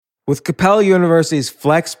With Capella University's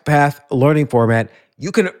FlexPath learning format,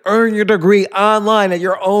 you can earn your degree online at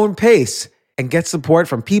your own pace and get support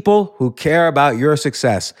from people who care about your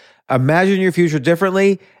success. Imagine your future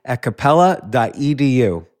differently at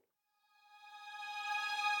capella.edu.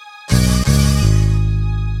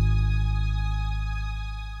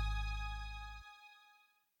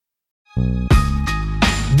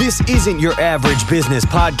 This isn't your average business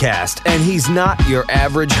podcast, and he's not your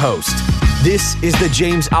average host. This is the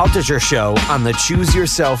James Altucher Show on the Choose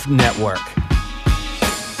Yourself Network.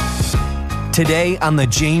 Today on the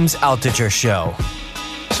James Altucher Show.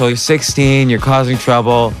 So you're 16, you're causing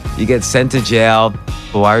trouble, you get sent to jail,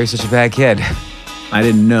 but why are you such a bad kid? I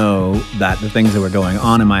didn't know that the things that were going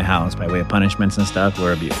on in my house by way of punishments and stuff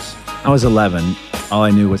were abuse. I was 11. All I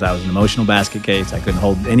knew was I was an emotional basket case. I couldn't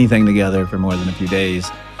hold anything together for more than a few days.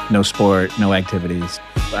 No sport, no activities.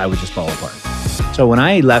 I would just fall apart. So when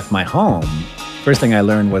I left my home, first thing I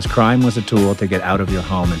learned was crime was a tool to get out of your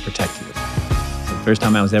home and protect you. So the first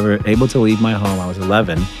time I was ever able to leave my home, I was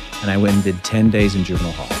 11, and I went and did 10 days in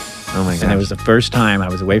juvenile hall. Oh my gosh. And it was the first time I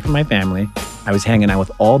was away from my family. I was hanging out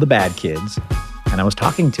with all the bad kids, and I was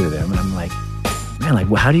talking to them, and I'm like, man, like,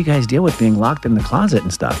 well, how do you guys deal with being locked in the closet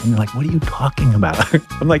and stuff? And they're like, what are you talking about?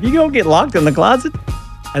 I'm like, you don't get locked in the closet?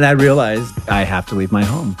 And I realized I have to leave my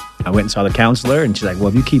home. I went and saw the counselor, and she's like, well,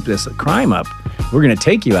 if you keep this crime up, we're going to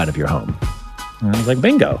take you out of your home. And I was like,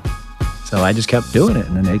 bingo. So I just kept doing it,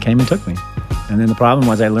 and then they came and took me. And then the problem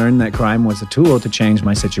was I learned that crime was a tool to change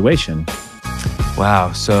my situation.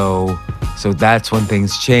 Wow, so that's when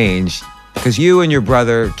things changed. Because you and your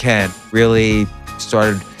brother, Kent, really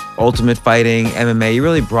started ultimate fighting, MMA. You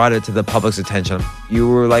really brought it to the public's attention. You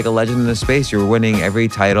were like a legend in the space. You were winning every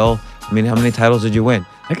title. I mean, how many titles did you win?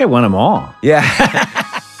 I think I won them all. Yeah.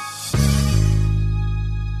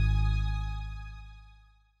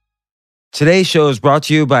 Today's show is brought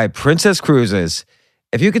to you by Princess Cruises.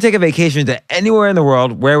 If you could take a vacation to anywhere in the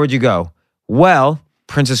world, where would you go? Well,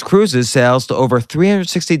 Princess Cruises sails to over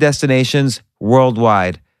 360 destinations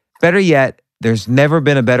worldwide. Better yet, there's never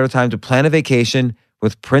been a better time to plan a vacation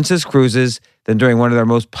with Princess Cruises than during one of their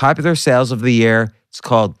most popular sales of the year. It's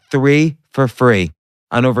called 3 for Free.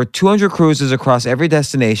 On over 200 cruises across every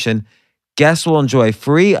destination, guests will enjoy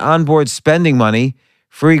free onboard spending money,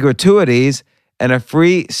 free gratuities, and a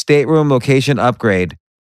free stateroom location upgrade.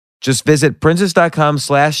 Just visit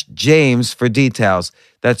princess.com/James for details.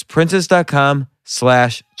 That's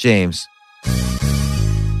princess.com/James.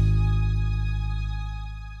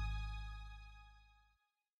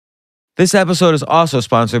 This episode is also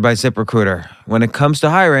sponsored by ZipRecruiter. When it comes to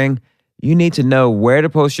hiring, you need to know where to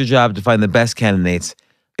post your job to find the best candidates.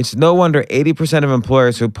 It's no wonder 80% of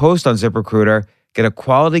employers who post on ZipRecruiter get a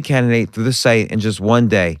quality candidate through the site in just one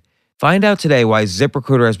day. Find out today why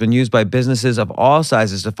ZipRecruiter has been used by businesses of all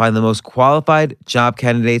sizes to find the most qualified job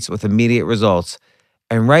candidates with immediate results.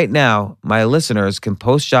 And right now, my listeners can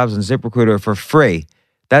post jobs on ZipRecruiter for free.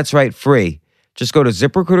 That's right, free. Just go to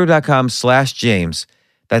ZipRecruiter.com/James.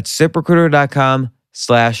 That's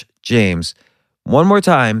ZipRecruiter.com/James. One more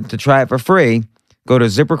time, to try it for free, go to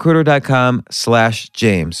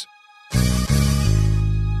ZipRecruiter.com/James.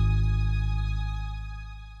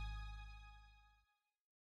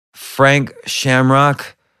 Frank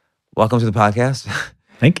Shamrock, welcome to the podcast.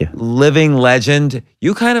 Thank you. Living legend.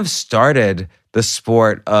 You kind of started the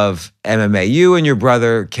sport of MMA. You and your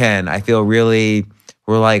brother, Ken, I feel really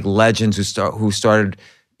were like legends who started,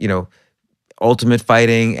 ultimate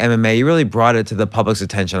fighting, MMA. You really brought it to the public's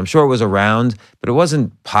attention. I'm sure it was around, but it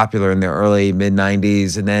wasn't popular in the early,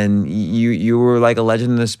 mid-90s. And then you were like a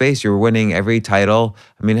legend in the space. You were winning every title.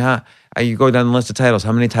 I mean, you go down the list of titles.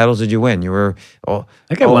 How many titles did you win? You were... I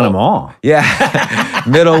think I won them all. Yeah.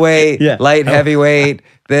 Middleweight, yeah. Light heavyweight,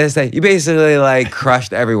 this, that. You basically like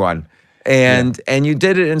crushed everyone. And you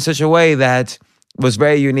did it in such a way that was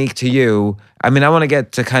very unique to you. I mean, I want to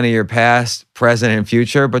get to kind of your past, present, and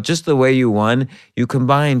future, but just the way you won, you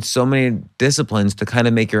combined so many disciplines to kind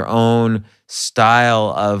of make your own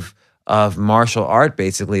style of martial art,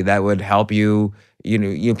 basically, that would help you.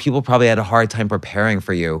 People probably had a hard time preparing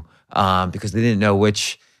for you because they didn't know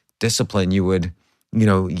which discipline you would,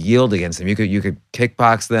 yield against them. You could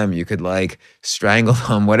kickbox them, you could like strangle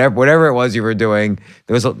them, whatever it was you were doing.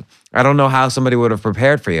 I don't know how somebody would have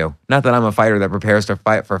prepared for you. Not that I'm a fighter that prepares to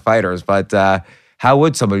fight for fighters, but how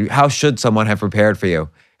should someone have prepared for you?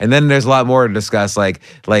 And then there's a lot more to discuss, like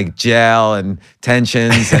jail and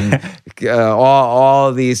tensions and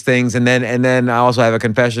all these things. And then I also have a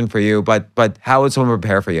confession for you. But how would someone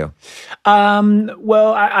prepare for you?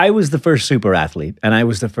 Well, I was the first super athlete, and I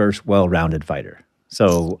was the first well-rounded fighter.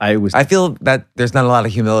 So I was. I feel that there's not a lot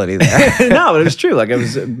of humility there. No, it was true. Like I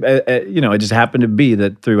was, it just happened to be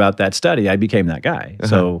that throughout that study, I became that guy.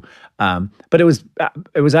 So, but it was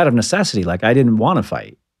out of necessity. Like I didn't want to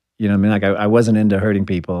fight. You know what I mean? Like I wasn't into hurting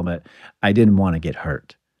people, but I didn't want to get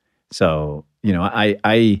hurt. So,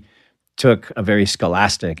 I took a very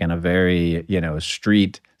scholastic and a very,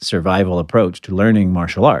 street survival approach to learning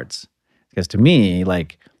martial arts. Because to me,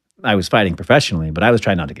 like I was fighting professionally, but I was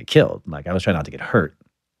trying not to get killed. Like I was trying not to get hurt.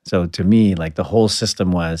 So to me, like the whole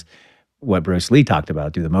system was what Bruce Lee talked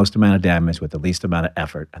about: do the most amount of damage with the least amount of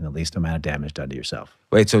effort and the least amount of damage done to yourself.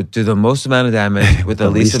 Wait, so do the most amount of damage with the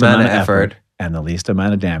least amount of effort and the least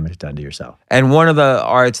amount of damage done to yourself. And one of the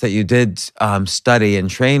arts that you did study and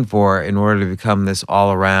train for in order to become this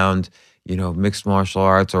all-around, mixed martial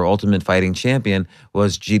arts or ultimate fighting champion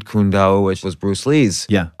was Jeet Kune Do, which was Bruce Lee's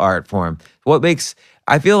art form.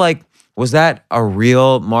 I feel like, was that a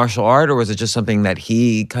real martial art, or was it just something that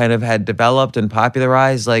he kind of had developed and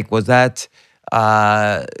popularized? Like, was that,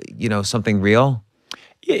 something real?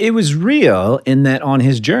 It was real in that on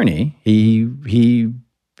his journey, he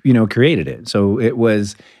created it. So it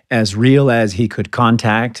was as real as he could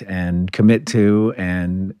contact and commit to,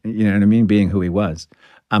 and you know what I mean, being who he was.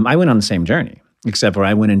 I went on the same journey, except for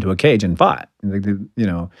I went into a cage and fought.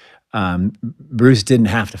 Bruce didn't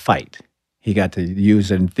have to fight. He got to use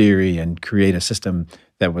it in theory and create a system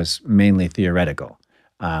that was mainly theoretical.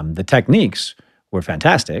 The techniques were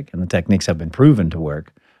fantastic, and the techniques have been proven to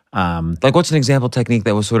work. Like, what's an example technique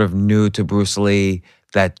that was sort of new to Bruce Lee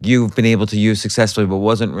that you've been able to use successfully but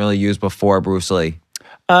wasn't really used before Bruce Lee?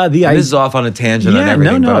 This is off on a tangent on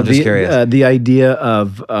everything, but I'm just curious. The idea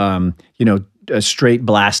of, straight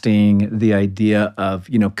blasting, the idea of,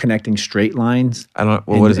 connecting straight lines.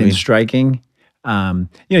 What does it mean? Striking.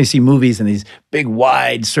 You see movies and these big,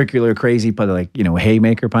 wide, circular, crazy, but like,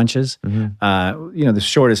 haymaker punches. Mm-hmm. The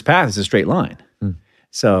shortest path is a straight line. Mm.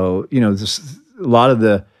 So, a lot of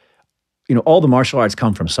the, all the martial arts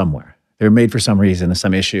come from somewhere. They were made for some reason,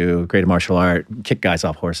 some issue, create a martial art, kick guys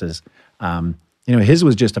off horses. His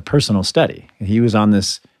was just a personal study. He was on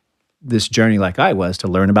this journey like I was to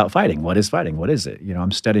learn about fighting. What is fighting? What is it?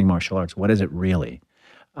 I'm studying martial arts. What is it really?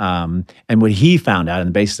 And what he found out on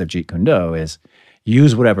the basis of Jeet Kune Do is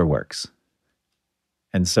use whatever works.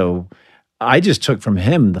 And so I just took from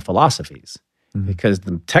him the philosophies because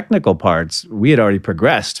the technical parts, we had already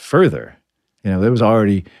progressed further. There was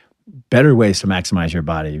already better ways to maximize your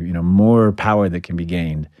body, more power that can be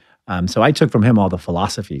gained. So I took from him all the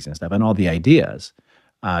philosophies and stuff and all the ideas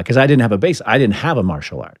because I didn't have a base. I didn't have a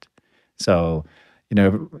martial art. So,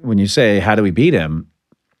 when you say, how do we beat him?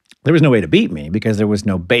 There was no way to beat me because there was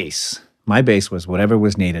no base. My base was whatever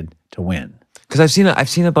was needed to win. Because I've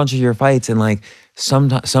seen a bunch of your fights, and like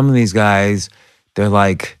some of these guys,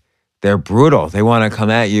 they're brutal. They want to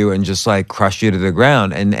come at you and just like crush you to the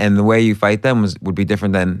ground. And the way you fight them would be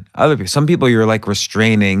different than other people. Some people you're like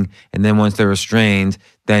restraining, and then once they're restrained,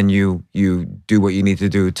 then you do what you need to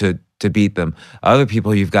do to beat them. Other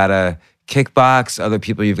people you've got to kickbox. Other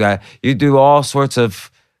people you do all sorts of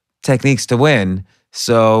techniques to win.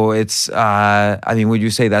 So it's, would you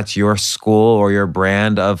say that's your school or your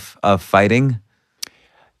brand of fighting?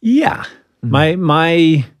 Yeah.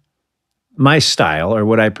 Mm-hmm. My style, or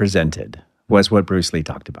what I presented, was what Bruce Lee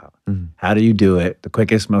talked about. Mm-hmm. How do you do it the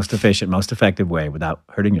quickest, most efficient, most effective way without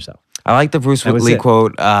hurting yourself? I like the Bruce Lee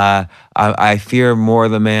quote, I fear more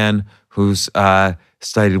the man who's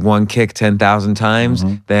studied one kick 10,000 times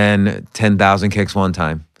than 10,000 kicks one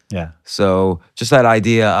time. Yeah. So just that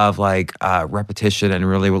idea of like repetition and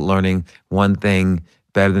really learning one thing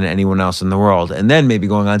better than anyone else in the world, and then maybe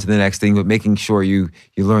going on to the next thing, but making sure you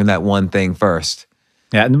learn that one thing first.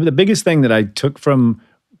 Yeah, and the biggest thing that I took from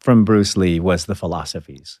Bruce Lee was the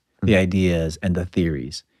philosophies, the ideas, and the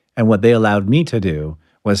theories. And what they allowed me to do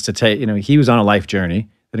was to take, he was on a life journey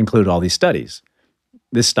that included all these studies.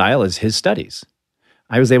 This style is his studies.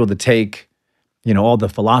 I was able to take all the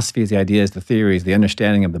philosophies, the ideas, the theories, the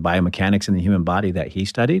understanding of the biomechanics in the human body that he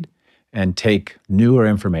studied, and take newer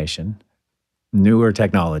information, newer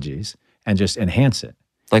technologies, and just enhance it.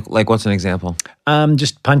 Like what's an example?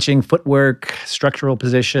 Just punching, footwork, structural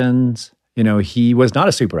positions. He was not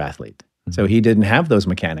a super athlete, so he didn't have those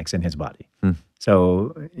mechanics in his body.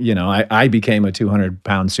 So, I became a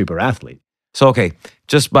 200-pound super athlete. So, okay,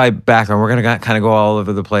 just by background, we're going to kind of go all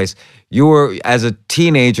over the place. You were, as a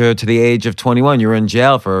teenager to the age of 21, you were in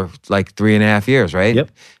jail for like 3.5 years, right?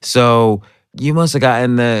 Yep. So you must have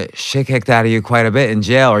gotten the shit kicked out of you quite a bit in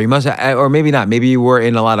jail, or you must have, or maybe not. Maybe you were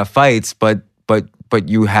in a lot of fights, but but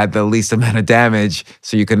you had the least amount of damage,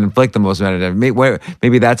 so you can inflict the most amount of damage.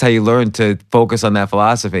 Maybe that's how you learn to focus on that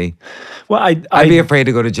philosophy. Well, I'd be afraid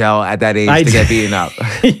to go to jail at that age to get beaten up.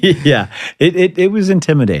 Yeah, it was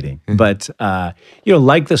intimidating. But,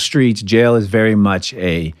 like the streets, jail is very much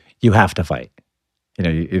you have to fight.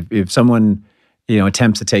 If someone,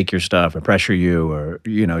 attempts to take your stuff or pressure you or,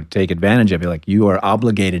 take advantage of you, like you are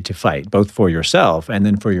obligated to fight, both for yourself and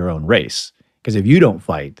then for your own race. Because if you don't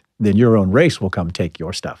fight, then your own race will come take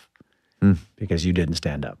your stuff because you didn't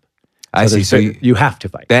stand up. I see. So you have to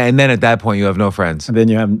fight. And then at that point, you have no friends. And then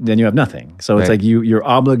you have nothing. So it's like you're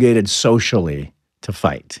obligated socially to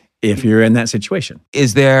fight if you're in that situation.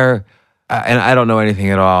 Is there, and I don't know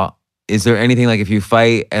anything at all, is there anything like if you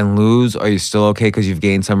fight and lose, are you still okay because you've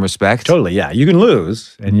gained some respect? Totally, yeah. You can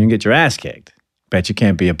lose and you can get your ass kicked, but you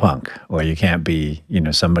can't be a punk or you can't be,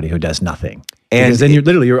 somebody who does nothing. Because then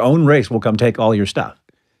your own race will come take all your stuff.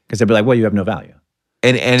 Because they'll be like, well, you have no value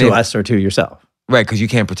to us or to yourself. Right, because you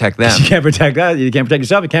can't protect them. You can't protect us. You can't protect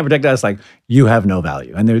yourself. You can't protect us. Like, you have no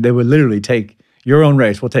value. And they would literally take your own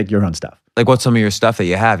race will take your own stuff. Like, what's some of your stuff that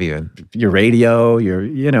you have even? Your radio,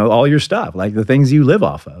 all your stuff. Like, the things you live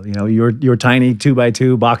off of. Your tiny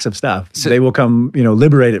 2x2 box of stuff. So, they will come,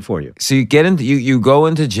 liberate it for you. So you get into, you go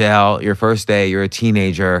into jail your first day, you're a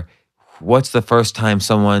teenager. What's the first time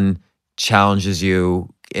someone challenges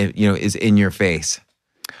you, is in your face?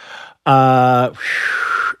 It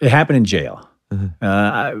happened in jail.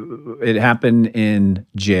 It happened in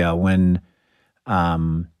jail when,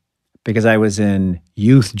 because I was in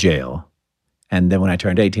youth jail, and then when I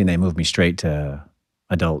turned 18, they moved me straight to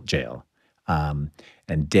adult jail. And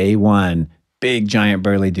day one, big, giant,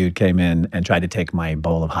 burly dude came in and tried to take my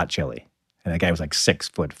bowl of hot chili. And that guy was like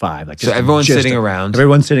 6'5". Like, so everyone's sitting around.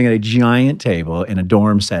 Everyone's sitting at a giant table in a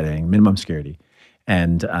dorm setting, minimum security.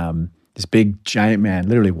 And this big, giant man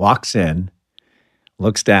literally walks in,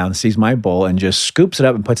 looks down, sees my bowl, and just scoops it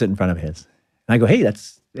up and puts it in front of his. And I go, hey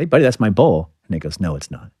buddy, that's my bowl. And he goes, no, it's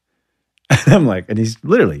not. And I'm like, and he's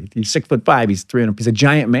 6'5", he's 300, he's a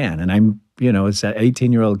giant man. And I'm, it's an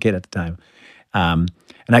 18-year-old kid at the time. And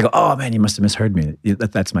I go, oh man, you must have misheard me.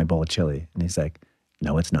 That's my bowl of chili. And he's like,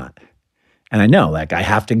 no, it's not. And I know, like, I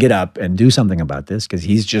have to get up and do something about this because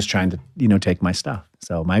he's just trying to, take my stuff.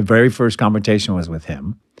 So my very first confrontation was with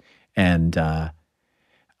him. And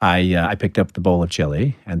I picked up the bowl of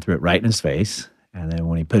chili and threw it right in his face. And then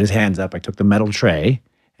when he put his hands up, I took the metal tray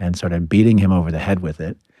and started beating him over the head with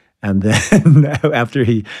it. And then after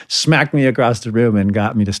he smacked me across the room and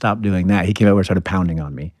got me to stop doing that, he came over and started pounding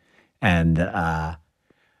on me. And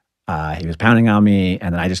he was pounding on me,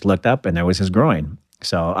 and then I just looked up, and there was his groin.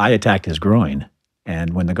 So I attacked his groin.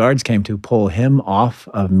 And when the guards came to pull him off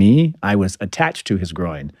of me, I was attached to his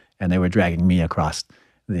groin, and they were dragging me across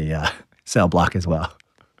the cell block as well.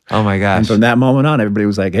 Oh my gosh. And from that moment on, everybody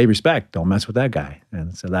was like, hey, respect, don't mess with that guy.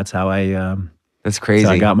 And so that's how that's crazy.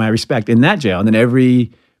 So I got my respect in that jail. And then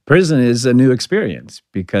every prison is a new experience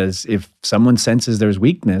because if someone senses there's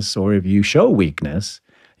weakness or if you show weakness,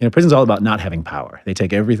 prison's all about not having power. They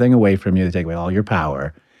take everything away from you. They take away all your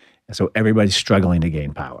power. And so everybody's struggling to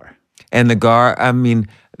gain power. And the guard, I mean,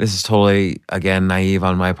 this is totally, again, naive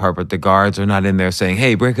on my part, but the guards are not in there saying,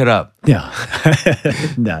 hey, break it up. Yeah.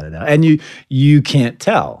 No. And you can't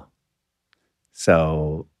tell.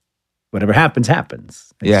 So whatever happens.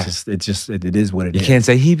 It is what it is. You can't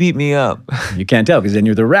say, he beat me up. You can't tell because then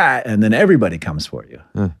you're the rat and then everybody comes for you.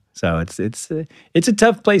 So it's a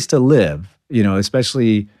tough place to live,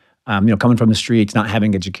 especially, coming from the streets, not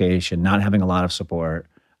having education, not having a lot of support.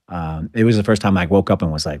 It was the first time I woke up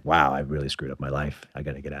and was like, wow, I really screwed up my life. I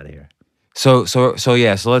got to get out of here. So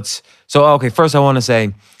okay, first I want to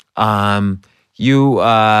say, you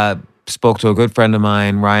spoke to a good friend of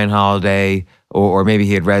mine, Ryan Holiday, or maybe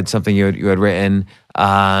he had read something you had written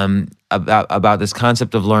about this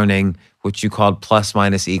concept of learning, which you called plus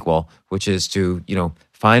minus equal, which is to,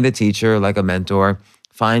 find a teacher like a mentor,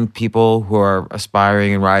 find people who are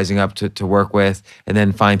aspiring and rising up to work with, and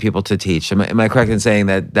then find people to teach. Am I correct in saying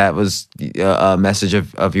that was a message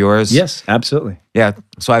of yours? Yes, absolutely. Yeah,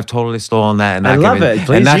 so I've totally stolen that and I love it.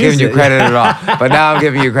 Please and not use giving you it. credit at all. But now I'm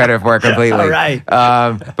giving you credit for it completely. All right.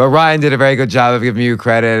 But Ryan did a very good job of giving you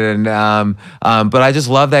credit, and but I just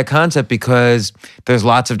love that concept because there's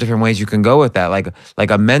lots of different ways you can go with that.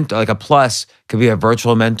 Like a mentor, like a plus could be a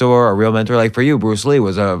virtual mentor, a real mentor. Like for you, Bruce Lee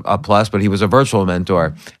was a plus, but he was a virtual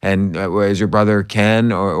mentor, and whereas your brother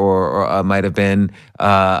Ken or might have been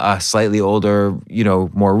a slightly older,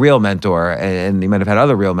 more real mentor, and he might have had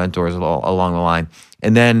other real mentors along the line.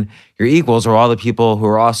 And then your equals are all the people who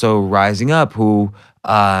are also rising up, who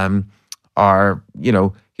are,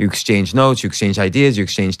 You exchange notes, you exchange ideas, you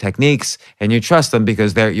exchange techniques, and you trust them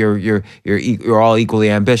because you're all equally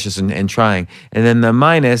ambitious and trying. And then the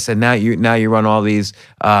minus, and now you run all these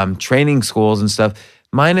training schools and stuff.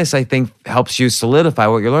 Minus, I think, helps you solidify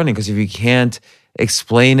what you're learning, because if you can't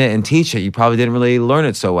explain it and teach it, you probably didn't really learn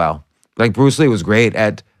it so well. Like Bruce Lee was great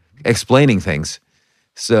at explaining things.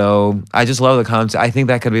 So I just love the concept. I think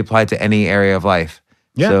that could be applied to any area of life.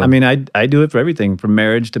 Yeah, So, I mean, I do it for everything from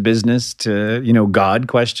marriage to business to, God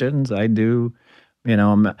questions. I do,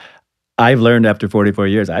 I've learned after 44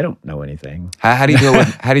 years, I don't know anything. how do you do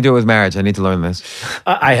it with marriage? I need to learn this.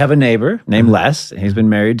 I have a neighbor named Les. He's been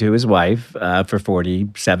married to his wife for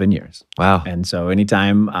 47 years. Wow. And so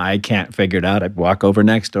anytime I can't figure it out, I walk over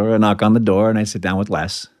next door, I knock on the door, and I sit down with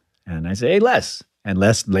Les. And I say, hey, Les. And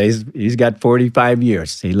Les he's got 45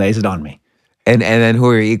 years. He lays it on me. And then who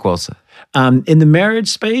are your equals? In the marriage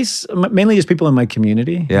space, mainly just people in my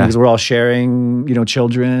community, because we're all sharing,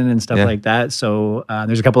 children and stuff like that. So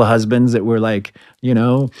there's a couple of husbands that were like,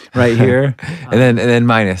 right here. and then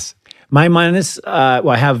minus. My minus,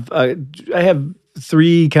 I have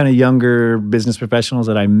 3 kind of younger business professionals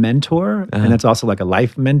that I mentor, and that's also like a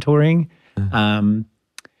life mentoring. And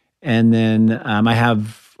then I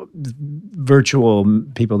have virtual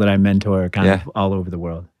people that I mentor kind of all over the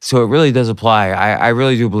world. So it really does apply. I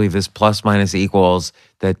really do believe this plus minus equals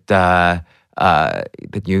that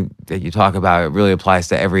you talk about. It really applies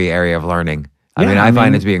to every area of learning. I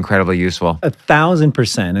find it to be incredibly useful.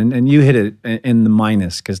 1,000%. And you hit it in the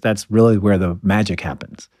minus, because that's really where the magic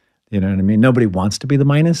happens. You know what I mean? Nobody wants to be the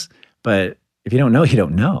minus, but if you don't know, you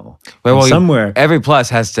don't know. Well, somewhere every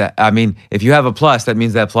plus has to. If you have a plus, that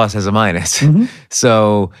means that plus has a minus. Mm-hmm.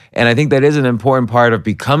 So, and I think that is an important part of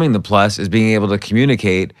becoming the plus, is being able to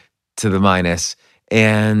communicate to the minus.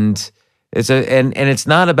 And it's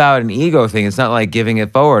not about an ego thing. It's not like giving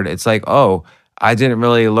it forward. It's like, oh, I didn't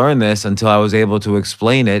really learn this until I was able to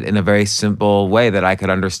explain it in a very simple way that I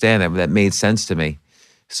could understand it, that made sense to me.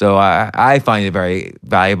 So I find it very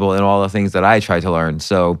valuable in all the things that I try to learn.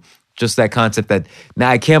 So just that concept that now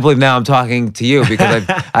I can't believe now I'm talking to you, because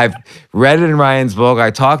I've read it in Ryan's book. I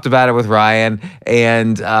talked about it with Ryan,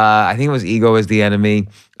 and I think it was Ego is the Enemy.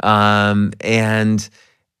 And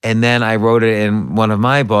then I wrote it in one of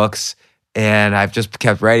my books, and I've just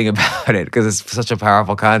kept writing about it because it's such a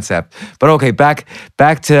powerful concept. But okay, back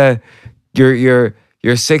to you're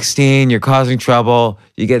 16, you're causing trouble,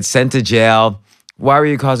 you get sent to jail. Why were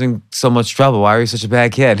you causing so much trouble? Why were you such a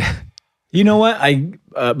bad kid? You know what?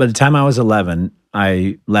 By the time I was 11,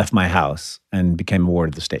 I left my house and became a ward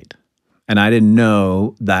of the state. And I didn't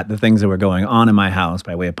know that the things that were going on in my house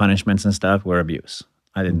by way of punishments and stuff were abuse.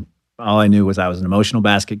 All I knew was I was an emotional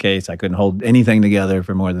basket case. I couldn't hold anything together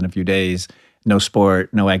for more than a few days. No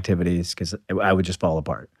sport, no activities, because I would just fall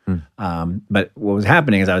apart. But what was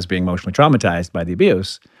happening is I was being emotionally traumatized by the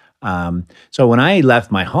abuse. So when I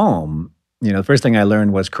left my home, the first thing I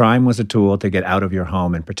learned was crime was a tool to get out of your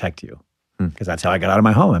home and protect you. Because that's how I got out of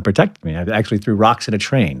my home and protected me. I actually threw rocks at a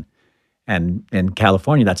train. And in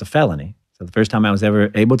California, that's a felony. So the first time I was ever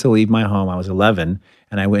able to leave my home, I was 11,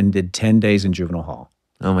 and I went and did 10 days in juvenile hall.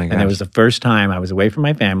 Oh my gosh. And it was the first time I was away from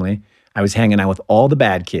my family. I was hanging out with all the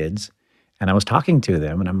bad kids, and I was talking to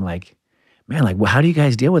them, and I'm like, man, how do you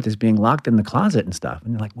guys deal with this being locked in the closet and stuff?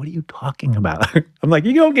 And they're like, what are you talking about? I'm like,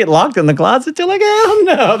 you don't get locked in the closet? They're like, hell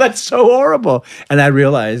no, that's so horrible. And I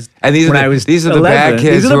realized these are the bad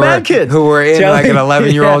kids who were in like an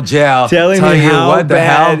 11-year-old jail telling me you how what the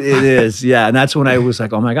bad hell it is. Yeah, and that's when I was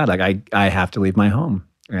like, oh my God, I have to leave my home.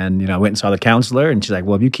 And I went and saw the counselor, and she's like,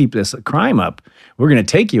 well, if you keep this crime up, we're going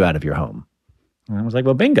to take you out of your home. And I was like,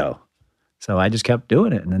 well, bingo. So I just kept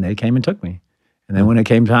doing it, and then they came and took me. And then when it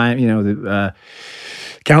came time, the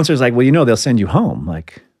counselor's like, well, they'll send you home.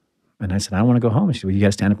 And I said, I don't want to go home. She said, well, you got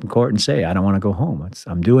to stand up in court and say, I don't want to go home.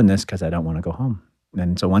 I'm doing this because I don't want to go home.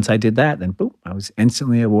 And so once I did that, then boom, I was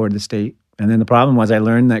instantly awarded the state. And then the problem was I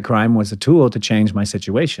learned that crime was a tool to change my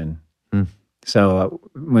situation. So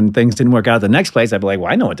when things didn't work out at the next place, I'd be like,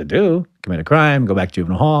 well, I know what to do. Commit a crime, go back to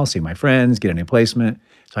juvenile hall, see my friends, get a new placement.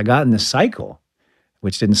 So I got in this cycle,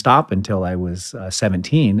 which didn't stop until I was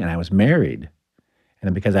 17 and I was married. And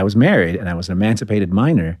then because I was married and I was an emancipated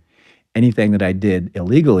minor, anything that I did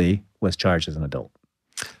illegally was charged as an adult.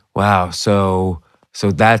 Wow. So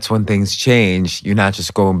that's when things change. You're not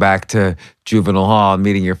just going back to juvenile hall and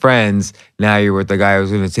meeting your friends. Now you're with the guy who's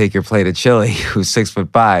going to take your plate of chili, who's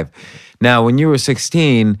 6'5". Now, when you were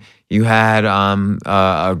 16, you had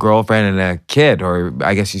a girlfriend and a kid, or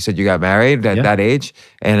I guess you said you got married at that age,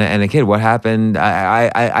 and a kid. What happened?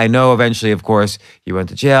 I know eventually, of course, you went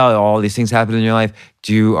to jail. All these things happened in your life.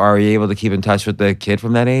 Are you able to keep in touch with the kid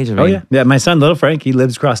from that age? I mean, yeah. My son, little Frank, he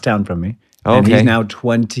lives across town from me. Okay. And he's now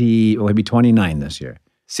 20, he'll be 29 this year.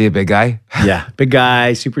 See a big guy? Yeah, big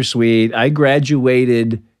guy, super sweet. I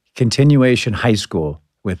graduated continuation high school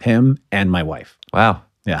with him and my wife. Wow.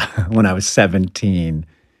 Yeah, when I was 17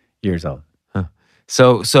 years old. Huh.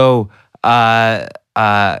 So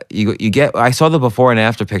you get. I saw the before and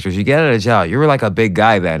after pictures. You get out of jail. You were like a big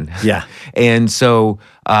guy then. Yeah. And so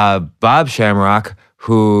Bob Shamrock,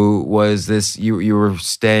 who was this, you were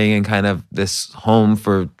staying in kind of this home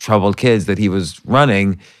for troubled kids that he was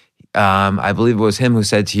running. I believe it was him who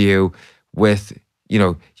said to you,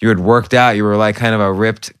 you had worked out, you were like kind of a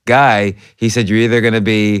ripped guy. He said, you're either going to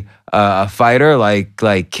be a fighter like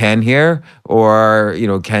Ken here, or,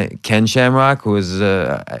 Ken Shamrock, who was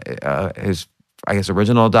his, I guess,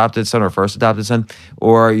 original adopted son or first adopted son,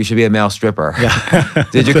 or you should be a male stripper. Yeah.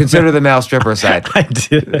 Did you consider the male stripper side? I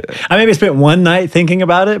did. I maybe spent one night thinking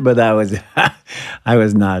about it, but that was, that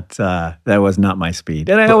was not my speed.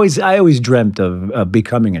 And I always dreamt of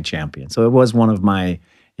becoming a champion. So it was one of my,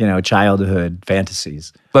 childhood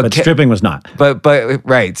fantasies. But stripping was not. But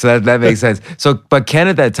right. So that makes sense. So, but Ken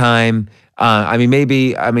at that time, I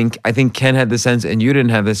think Ken had the sense, and you didn't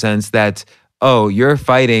have the sense that, your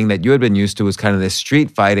fighting that you had been used to was kind of this street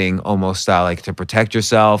fighting almost style, like to protect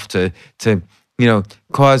yourself, to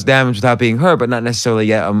cause damage without being hurt, but not necessarily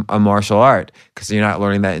yet a martial art, because you're not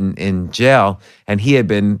learning that in jail. And he had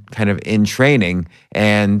been kind of in training,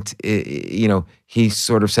 and he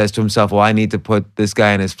sort of says to himself, well, I need to put this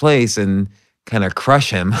guy in his place and kind of crush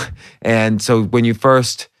him. And so when you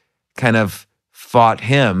first kind of fought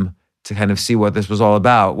him to kind of see what this was all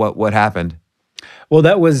about, what happened?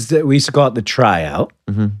 Well, we used to call it the tryout,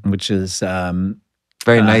 which is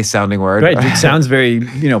very nice sounding word. Right, it sounds very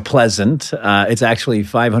pleasant. It's actually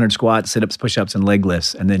 500 squats, sit-ups, push-ups, and leg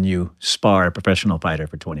lifts, and then you spar a professional fighter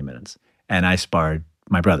for 20 minutes. And I sparred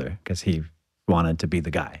my brother because he wanted to be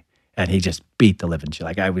the guy, and he just beat the living shit.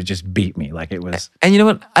 Like I would just beat me, like it was. And you know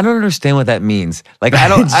what? I don't understand what that means. Like I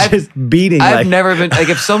don't. Just beating. I've never been like,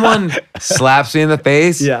 if someone slaps me in the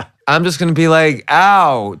face, I'm just gonna be like,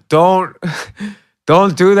 ow!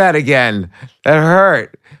 Don't do that again. That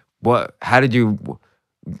hurt. What? How did you?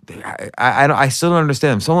 I still don't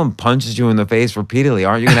understand. If someone punches you in the face repeatedly,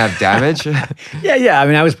 aren't you gonna have damage? Yeah. I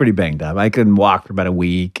mean, I was pretty banged up. I couldn't walk for about a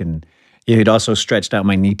week, and he'd also stretched out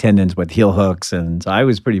my knee tendons with heel hooks, and so I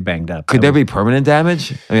was pretty banged up. Could there be permanent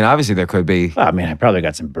damage? I mean, obviously there could be. Well, I mean, I probably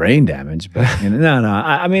got some brain damage, but no.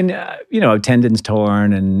 I mean, tendons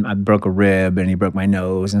torn, and I broke a rib, and he broke my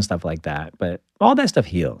nose and stuff like that. But all that stuff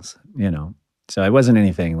heals, So it wasn't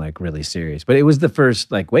anything like really serious. But it was the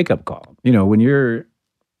first like wake up call. When you're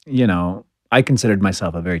I considered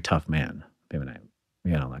myself a very tough man.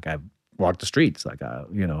 Like I walked the streets. Like,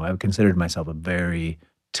 I considered myself a very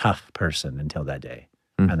tough person until that day.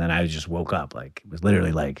 And then I just woke up. Like, it was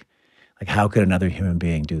literally like how could another human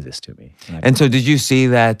being do this to me? And so did you see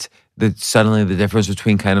that suddenly the difference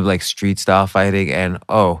between kind of like street style fighting and,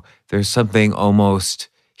 there's something almost,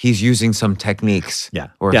 he's using some techniques. Yeah.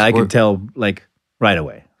 I could tell like right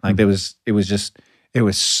away. Like it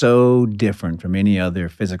was so different from any other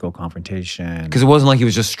physical confrontation. Because it wasn't like he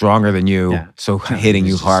was just stronger than you, so hitting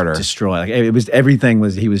you harder. Destroy. Like he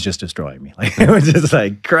was just destroying me. Like it was just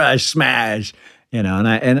like crush, smash,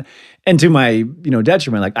 and to my,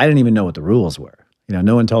 detriment, like I didn't even know what the rules were.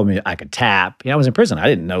 No one told me I could tap. I was in prison. I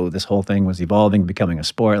didn't know this whole thing was evolving, becoming a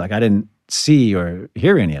sport. Like I didn't see or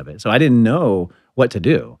hear any of it. So I didn't know what to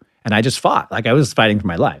do. And I just fought. Like I was fighting for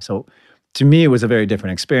my life. So to me, it was a very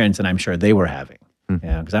different experience than I'm sure they were having.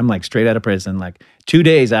 Because I'm like straight out of prison. Like 2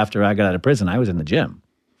 days after I got out of prison, I was in the gym,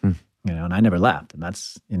 and I never left. And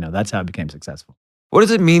that's how I became successful. What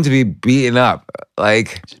does it mean to be beaten up,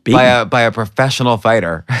 like by a professional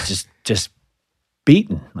fighter? Just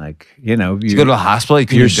beaten, like you go to a hospital.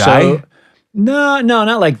 Could you die? No,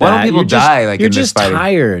 not like that. Why don't people die? Like you're in just this fighting?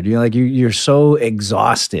 Tired. You're so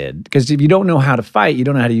exhausted because if you don't know how to fight, you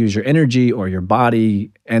don't know how to use your energy or your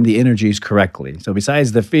body and the energies correctly. So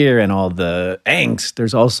besides the fear and all the angst,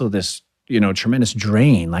 there's also this tremendous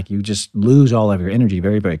drain. Like you just lose all of your energy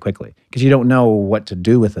very, very quickly because you don't know what to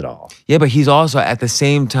do with it all. Yeah, but he's also at the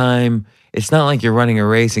same time. It's not like you're running a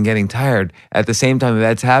race and getting tired. At the same time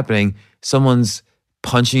that's happening, someone's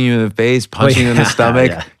punching you in the face, punching you in the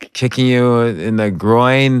stomach, kicking you in the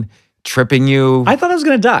groin, tripping you. I thought I was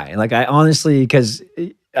going to die. Like I honestly, because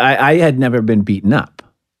I had never been beaten up.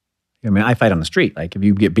 I mean, I fight on the street. Like if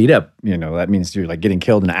you get beat up, that means you're like getting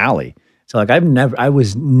killed in an alley. So like I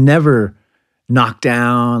was never knocked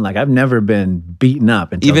down. Like I've never been beaten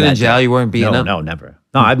up. Until Even in that jail, day. you weren't beaten up? No, never.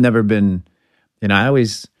 No, I've never been,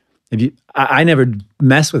 I never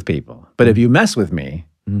mess with people. But if you mess with me,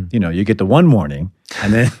 you get the one warning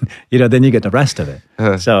and then, then you get the rest of it.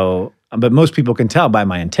 So, but most people can tell by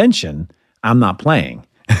my intention, I'm not playing.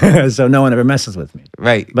 So no one ever messes with me.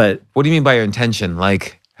 Right. But what do you mean by your intention?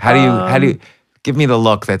 Like, how do you give me the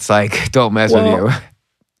look that's like, don't mess with you?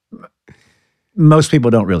 Most people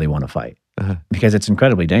don't really want to fight because it's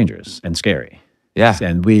incredibly dangerous and scary. Yeah.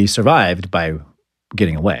 And we survived by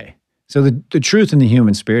getting away. So the truth in the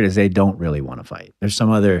human spirit is they don't really want to fight. There's some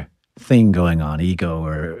other thing going on, ego,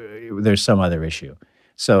 or there's some other issue.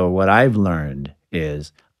 So what I've learned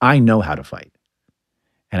is I know how to fight.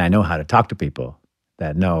 And I know how to talk to people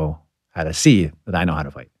that know how to see that I know how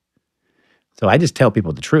to fight. So I just tell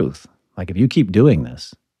people the truth. Like if you keep doing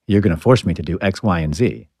this, you're going to force me to do X, Y, and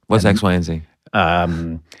Z. What's X, Y, and Z?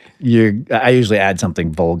 I usually add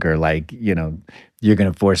something vulgar like, you're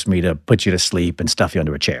going to force me to put you to sleep and stuff you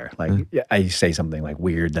under a chair. Like I say something like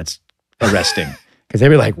weird that's arresting because they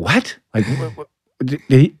were like, what? Like, did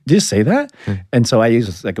he just say that? And so I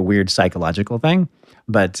use like a weird psychological thing,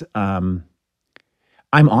 but I'm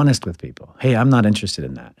honest with people. Hey, I'm not interested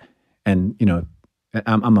in that. And,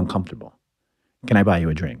 I'm uncomfortable. Can I buy you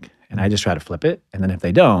a drink? And I just try to flip it. And then if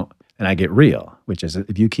they don't, then I get real, which is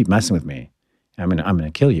if you keep messing with me, I'm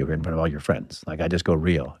gonna kill you in front of all your friends. Like I just go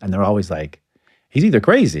real. And they're always like, he's either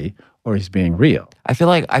crazy or he's being real. I feel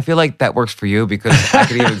like that works for you because I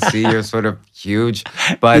could even see you're sort of huge.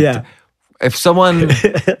 But if someone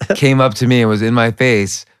came up to me and was in my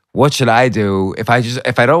face, what should I do if I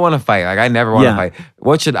don't want to fight? Like I never want to fight.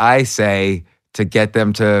 What should I say to get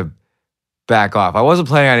them to back off? I wasn't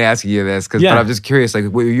planning on asking you this but I'm just curious. Like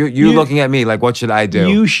you looking at me, like what should I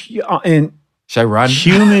do? Should I run?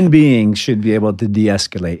 Human beings should be able to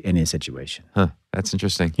de-escalate any situation. Huh. That's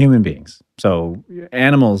interesting. Human beings. So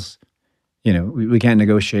animals, we can't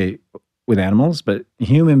negotiate with animals, but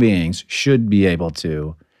human beings should be able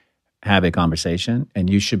to have a conversation and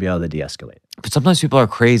you should be able to de-escalate. But sometimes people are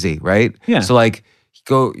crazy, right? Yeah. So like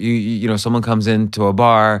someone comes into a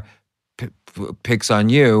bar, picks on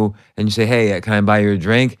you and you say, hey, can I buy you a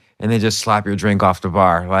drink? And they just slap your drink off the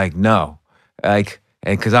bar. Like, no. Like,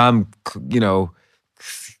 and because I'm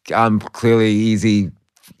clearly easy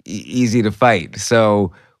to fight.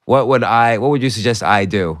 So what would you suggest I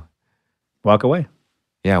do? Walk away.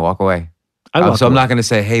 Yeah, walk away. I'm not going to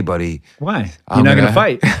say, hey, buddy. Why? You're not going to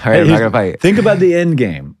fight. All right, I'm not going to fight. Think about the end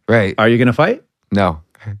game. Right. Are you going to fight? No.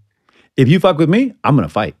 If you fuck with me, I'm going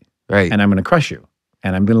to fight. Right. And I'm going to crush you.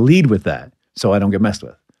 And I'm going to lead with that so I don't get messed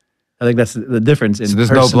with. I think that's the difference in there's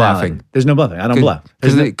personality. no bluffing. There's no bluffing. I don't bluff.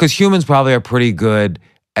 Because humans probably are pretty good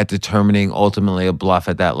at determining ultimately a bluff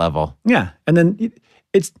at that level. Yeah. And then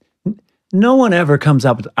it's no one ever comes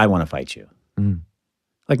up with, I want to fight you.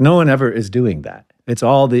 Like no one ever is doing that. It's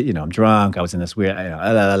all the, I'm drunk, I was in this weird,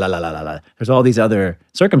 There's all these other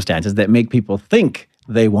circumstances that make people think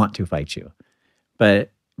they want to fight you.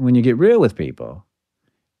 But when you get real with people,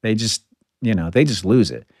 they just lose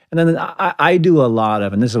it. And then I do a lot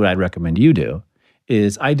of, and this is what I'd recommend you do,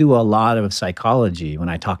 is I do a lot of psychology when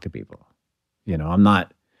I talk to people. I'm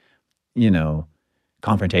not,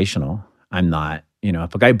 confrontational. I'm not,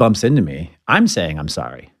 if a guy bumps into me, I'm saying I'm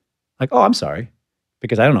sorry. Like, oh, I'm sorry.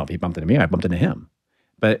 Because I don't know if he bumped into me or I bumped into him.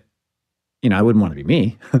 But, I wouldn't want to be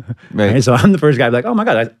me. Right. So I'm the first guy like, oh my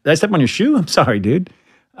God, did I step on your shoe? I'm sorry, dude.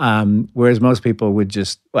 Whereas most people would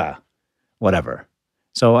just, whatever.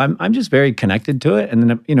 So I'm just very connected to it. And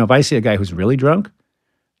then, if I see a guy who's really drunk,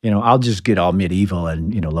 I'll just get all medieval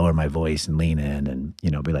and, lower my voice and lean in and,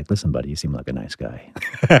 be like, listen, buddy, you seem like a nice guy.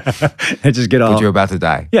 And just get all. But you're about to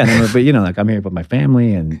die. Yeah. But, like I'm here with my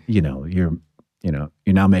family and, you're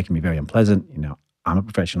now making me very unpleasant. I'm a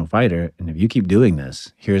professional fighter. And if you keep doing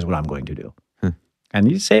this, here's what I'm going to do.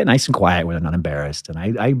 And you say it nice and quiet where they're not embarrassed. And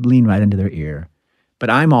I lean right into their ear.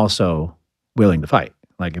 But I'm also willing to fight.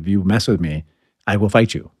 Like if you mess with me, I will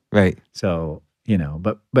fight you. Right. So,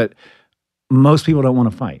 but most people don't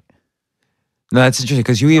want to fight. No, that's interesting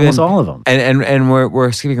because you even almost all of them. And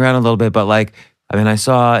we're skipping around a little bit, but like I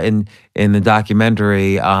saw in the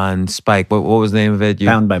documentary on Spike, what was the name of it?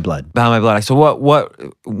 Bound by Blood. Bound by Blood. So what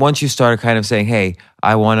once you started kind of saying, hey,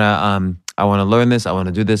 I wanna learn this, I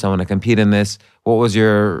wanna do this, I wanna compete in this. What was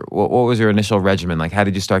your initial regimen? Like how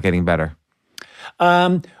did you start getting better?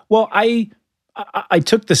 Well, I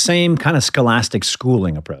took the same kind of scholastic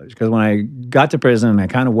schooling approach because when I got to prison, I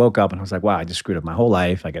kind of woke up and I was like, wow, I just screwed up my whole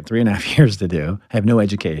life. I got 3.5 years to do. I have no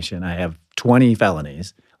education. I have 20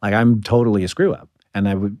 felonies. Like I'm totally a screw up.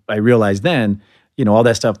 And I realized then, all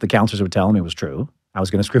that stuff the counselors were telling me was true. I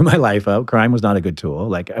was going to screw my life up. Crime was not a good tool.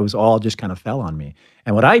 Like it was all just kind of fell on me.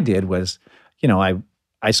 And what I did was,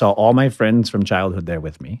 I saw all my friends from childhood there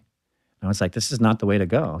with me. And I was like, this is not the way to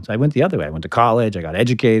go. So I went the other way. I went to college, I got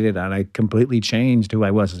educated, and I completely changed who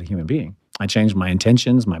I was as a human being. I changed my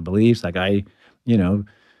intentions, my beliefs. Like I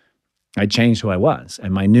changed who I was.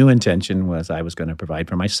 And my new intention was I was going to provide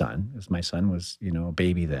for my son, because my son was, a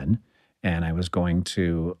baby then. And I was going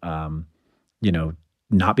to,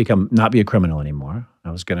 not be a criminal anymore.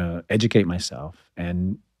 I was going to educate myself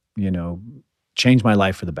and, change my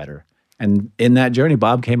life for the better. And in that journey,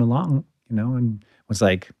 Bob came along, and was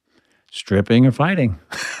like, stripping or fighting.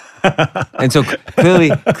 And so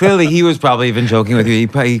clearly, he was probably even joking with you.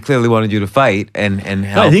 He clearly wanted you to fight and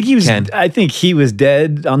help. I think he was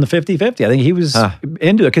dead on the 50-50. I think he was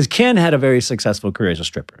into it because Ken had a very successful career as a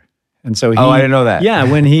stripper, and so I didn't know that.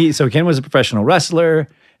 Yeah, so Ken was a professional wrestler,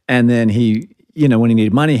 and then he, when he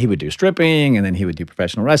needed money, he would do stripping, and then he would do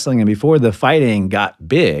professional wrestling. And before the fighting got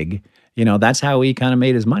big, that's how he kind of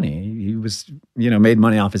made his money. He was, made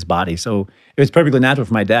money off his body. So it was perfectly natural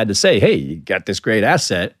for my dad to say, hey, you got this great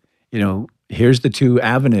asset. Here's the two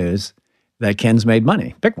avenues that Ken's made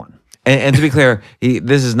money. Pick one. And to be clear,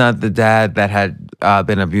 this is not the dad that had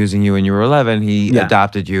been abusing you when you were 11. He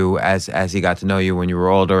adopted you as he got to know you when you were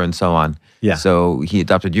older and so on. Yeah. So he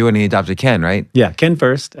adopted you and he adopted Ken, right? Yeah, Ken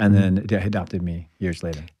first, and then he adopted me years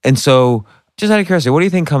later. And so, just out of curiosity, what do you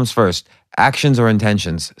think comes first, actions or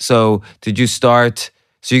intentions? So did you start?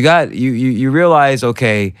 So you realize,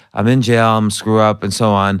 okay, I'm in jail, I'm screw up, and so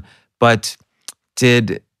on. But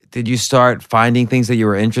did you start finding things that you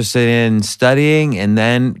were interested in studying, and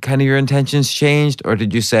then kind of your intentions changed? Or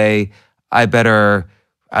did you say, I better,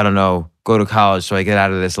 I don't know, go to college so I get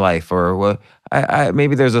out of this life? Or what?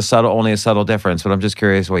 Maybe there's only a subtle difference, but I'm just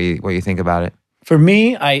curious what you think about it. For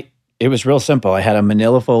me, it was real simple. I had a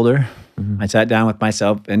manila folder. Mm-hmm. I sat down with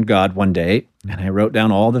myself and God one day, and I wrote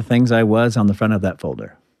down all the things I was on the front of that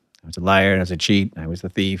folder. I was a liar, I was a cheat, I was a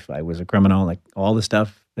thief, I was a criminal, like all the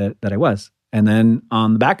stuff that I was. And then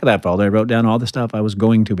on the back of that folder, I wrote down all the stuff I was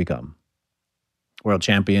going to become. World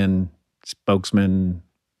champion, spokesman,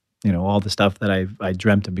 all the stuff that I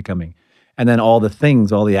dreamt of becoming. And then all the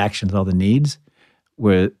things, all the actions, all the needs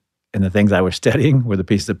and the things I was studying were the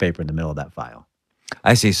pieces of paper in the middle of that file.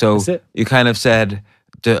 I see. So you kind of said,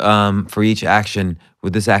 for each action,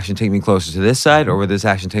 would this action take me closer to this side, or would this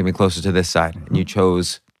action take me closer to this side? And you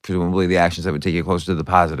chose presumably the actions that would take you closer to the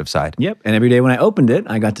positive side. Yep. And every day when I opened it,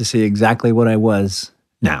 I got to see exactly what I was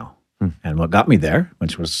now and what got me there,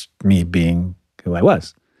 which was me being who I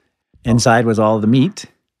was. Inside was all the meat.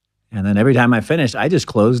 And then every time I finished, I just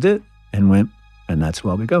closed it and went, and that's who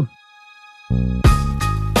we go.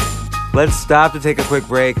 Let's stop to take a quick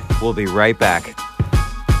break. We'll be right back.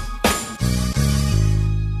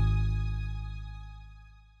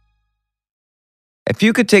 If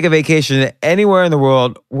you could take a vacation anywhere in the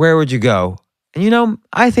world, where would you go? And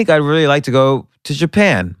I think I'd really like to go to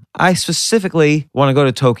Japan. I specifically want to go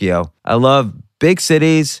to Tokyo. I love big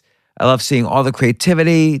cities. I love seeing all the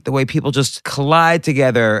creativity, the way people just collide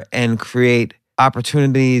together and create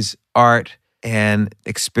opportunities, art, and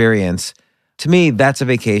experience. To me, that's a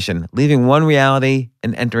vacation, leaving one reality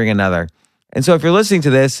and entering another. And so if you're listening to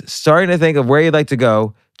this, starting to think of where you'd like to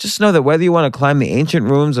go, just know that whether you want to climb the ancient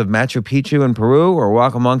ruins of Machu Picchu in Peru or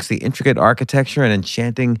walk amongst the intricate architecture and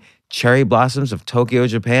enchanting cherry blossoms of Tokyo,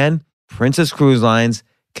 Japan, Princess Cruise Lines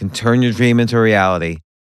can turn your dream into reality.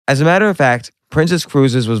 As a matter of fact, Princess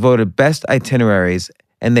Cruises was voted best itineraries,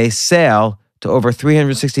 and they sail to over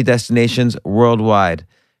 360 destinations worldwide.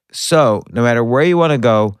 So, no matter where you want to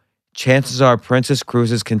go, chances are Princess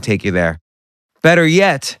Cruises can take you there. Better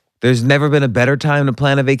yet, there's never been a better time to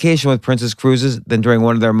plan a vacation with Princess Cruises than during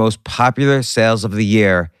one of their most popular sales of the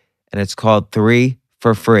year, and it's called 3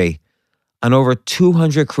 for Free. On over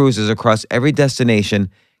 200 cruises across every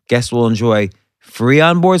destination, guests will enjoy free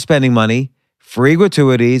onboard spending money, free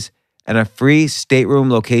gratuities, and a free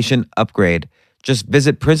stateroom location upgrade. Just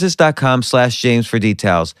visit princess.com/James for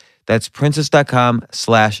details. That's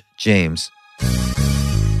princess.com/James.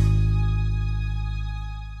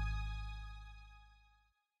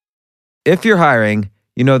 If you're hiring,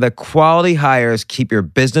 you know that quality hires keep your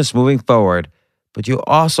business moving forward, but you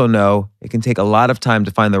also know it can take a lot of time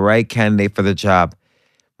to find the right candidate for the job.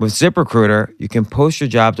 With ZipRecruiter, you can post your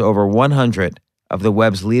job to over 100 of the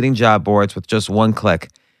web's leading job boards with just one click.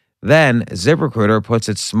 Then, ZipRecruiter puts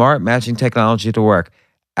its smart matching technology to work,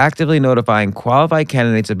 actively notifying qualified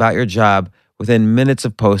candidates about your job within minutes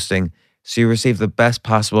of posting, so you receive the best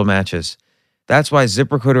possible matches. That's why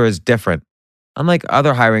ZipRecruiter is different. Unlike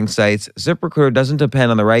other hiring sites, ZipRecruiter doesn't depend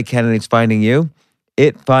on the right candidates finding you,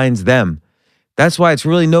 it finds them. That's why it's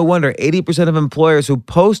really no wonder 80% of employers who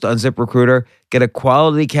post on ZipRecruiter get a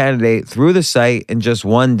quality candidate through the site in just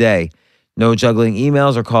one day. No juggling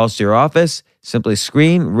emails or calls to your office. Simply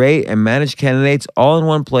screen, rate, and manage candidates all in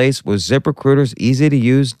one place with ZipRecruiter's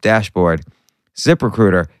easy-to-use dashboard.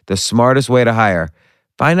 ZipRecruiter, the smartest way to hire.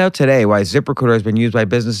 Find out today why ZipRecruiter has been used by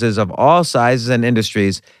businesses of all sizes and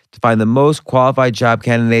industries to find the most qualified job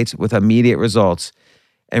candidates with immediate results.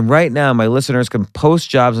 And right now, my listeners can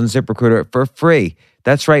post jobs on ZipRecruiter for free.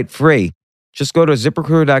 That's right, free. Just go to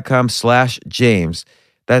ZipRecruiter.com/James.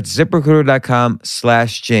 That's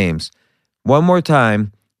ZipRecruiter.com/James. One more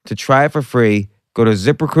time, to try it for free, go to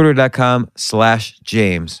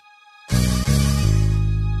ZipRecruiter.com/James.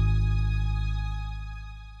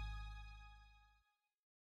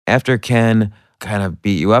 After Ken kind of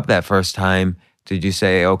beat you up that first time, did you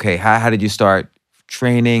say, okay, how did you start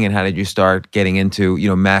training and how did you start getting into,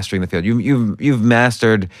 mastering the field? You've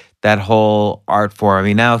mastered that whole art form. I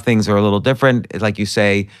mean, now things are a little different. Like you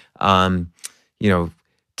say,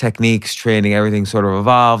 techniques, training, everything sort of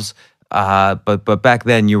evolves. But back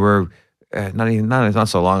then you were not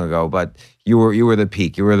so long ago, but you were the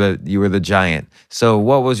peak. You were the giant. So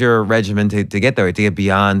what was your regimen to get there, to get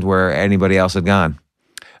beyond where anybody else had gone?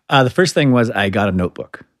 The first thing was I got a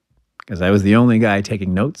notebook because I was the only guy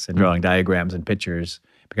taking notes and drawing diagrams and pictures.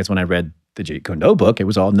 Because when I read the Jeet Kune Do book, it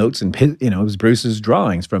was all notes and it was Bruce's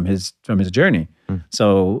drawings from his journey.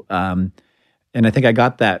 So, and I think I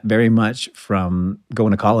got that very much from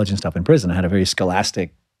going to college and stuff in prison. I had a very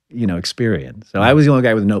scholastic, experience. So I was the only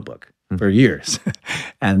guy with a notebook for years,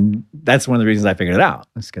 and that's one of the reasons I figured it out.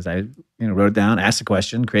 It's because I, wrote it down, asked a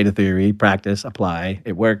question, create a theory, practice, apply.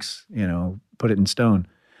 It works. Put it in stone.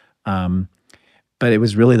 But it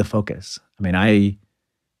was really the focus. I mean,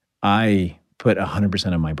 I put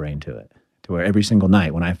 100% of my brain to it, to where every single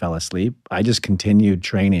night when I fell asleep, I just continued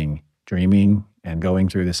training, dreaming, and going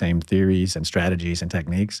through the same theories and strategies and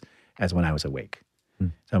techniques as when I was awake.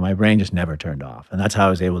 So my brain just never turned off. And that's how I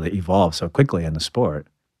was able to evolve so quickly in the sport,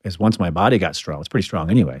 is once my body got strong, it's pretty strong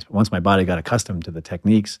anyways, but once my body got accustomed to the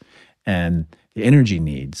techniques and the energy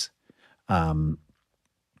needs, it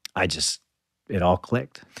all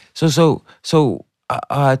clicked. So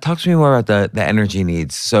talk to me more about the energy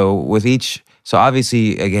needs. So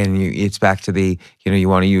obviously, again, it's back to the, you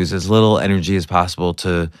want to use as little energy as possible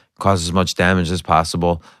to cause as much damage as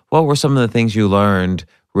possible. What were some of the things you learned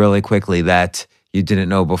really quickly that you didn't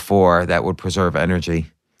know before that would preserve energy?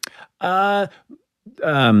 Balance,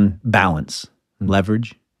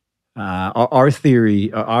 leverage. Our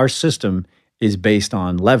theory, our system is based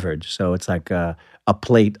on leverage. So it's like a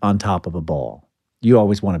plate on top of a ball. You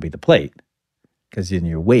always want to be the plate because then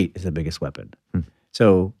your weight is the biggest weapon.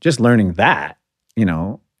 So just learning that,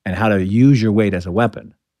 and how to use your weight as a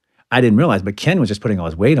weapon. I didn't realize, but Ken was just putting all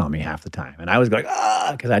his weight on me half the time. And I was going,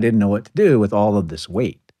 because I didn't know what to do with all of this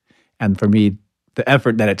weight. And for me, the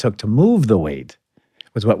effort that it took to move the weight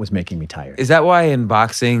was what was making me tired. Is that why in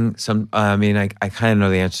boxing, I kind of know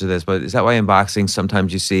the answer to this, but is that why in boxing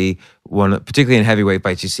sometimes you see particularly in heavyweight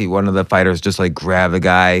fights, you see one of the fighters just like grab the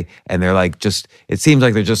guy and they're like it seems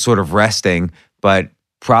like they're just sort of resting, but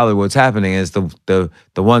probably what's happening is the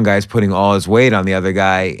one guy's putting all his weight on the other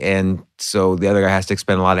guy, and so the other guy has to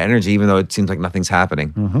expend a lot of energy even though it seems like nothing's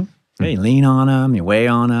happening. Yeah, you lean on them, you weigh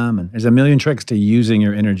on them, and there's a million tricks to using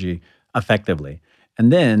your energy effectively.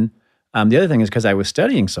 And then the other thing is because I was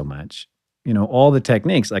studying so much, all the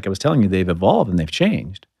techniques, like I was telling you, they've evolved and they've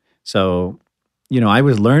changed. So, I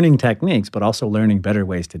was learning techniques, but also learning better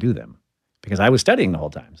ways to do them because I was studying the whole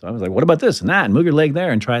time. So I was like, what about this and that? And move your leg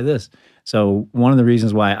there and try this. So one of the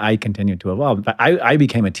reasons why I continued to evolve, in fact, I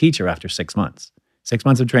became a teacher after 6 months. 6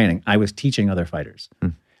 months of training, I was teaching other fighters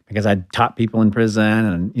because I taught people in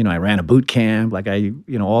prison and, I ran a boot camp. Like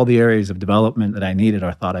all the areas of development that I needed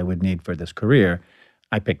or thought I would need for this career,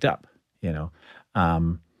 I picked up. So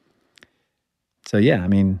yeah, I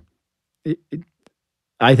mean,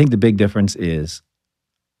 I think the big difference is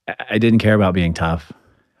I didn't care about being tough.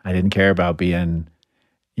 I didn't care about being,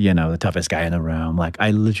 the toughest guy in the room. Like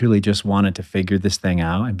I literally just wanted to figure this thing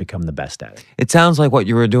out and become the best at it. It sounds like what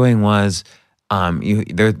you were doing was,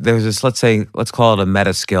 there's this, let's call it a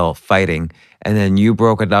meta skill, fighting, and then you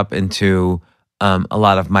broke it up into a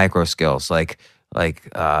lot of micro skills like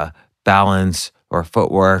balance, or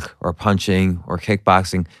footwork, or punching, or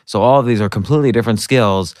kickboxing. So all of these are completely different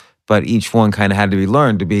skills, but each one kind of had to be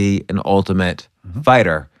learned to be an ultimate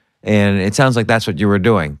fighter. And it sounds like that's what you were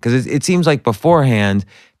doing. Because it seems like beforehand,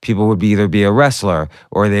 people would either be a wrestler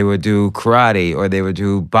or they would do karate or they would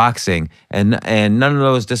do boxing, and none of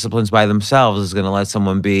those disciplines by themselves is going to let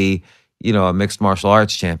someone be, a mixed martial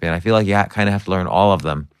arts champion. I feel like you kind of have to learn all of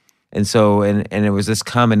them, and so and it was this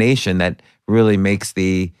combination that really makes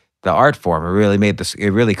the art form. It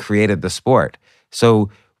really created the sport.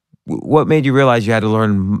 So, what made you realize you had to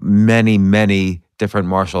learn many, many different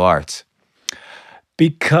martial arts?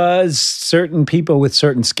 Because certain people with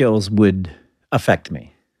certain skills would affect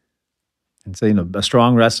me. And so, a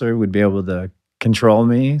strong wrestler would be able to control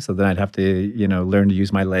me, so then I'd have to, learn to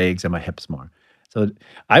use my legs and my hips more. So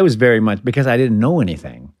I was very much, because I didn't know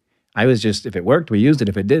anything, I was just, if it worked, we used it.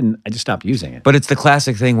 If it didn't, I just stopped using it. But it's the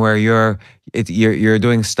classic thing where you're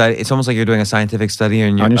doing study. It's almost like you're doing a scientific study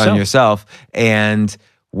on yourself, and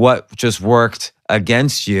what just worked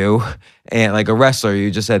against you. And like a wrestler,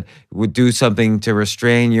 you just said, would do something to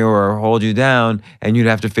restrain you or hold you down, and you'd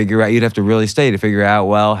have to really study to figure out,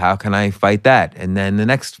 well, how can I fight that? And then the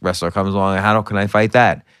next wrestler comes along, and how can I fight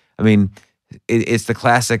that? I mean, it's the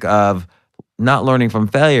classic of not learning from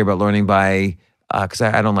failure, but learning by, because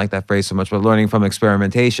I don't like that phrase so much, but learning from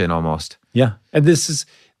experimentation almost. Yeah, and this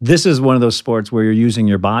is one of those sports where you're using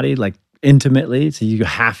your body like intimately, so you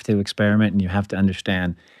have to experiment and you have to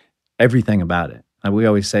understand everything about it. Like we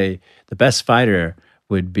always say, the best fighter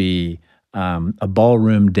would be a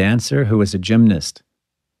ballroom dancer who was a gymnast,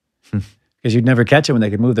 because you'd never catch them when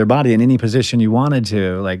they could move their body in any position you wanted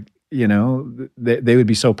to. Like, they would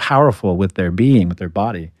be so powerful with their being, with their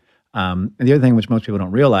body. And the other thing which most people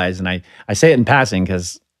don't realize, and I say it in passing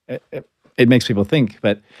because it makes people think,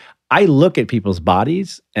 but I look at people's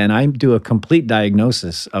bodies and I do a complete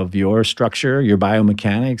diagnosis of your structure, your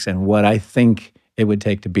biomechanics, and what I think it would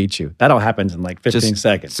take to beat you. That all happens in like 15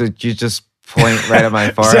 seconds. So you just point right at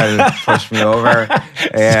my forehead and push me over,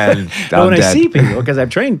 and I'm dead. I see people, because I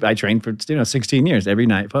trained for 16 years every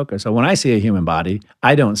night focus. So when I see a human body,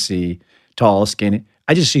 I don't see tall, skinny.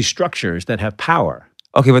 I just see structures that have power.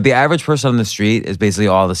 Okay, but the average person on the street is basically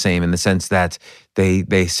all the same in the sense that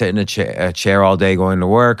they sit in a chair all day going to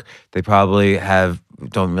work. They probably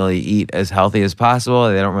don't really eat as healthy as possible.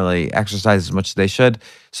 They don't really exercise as much as they should.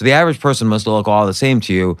 So the average person must look all the same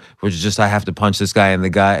to you, which is just, I have to punch this guy in the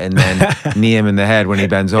gut and then knee him in the head when he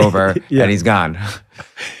bends over and he's gone.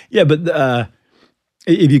 Yeah, but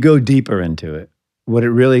if you go deeper into it, what it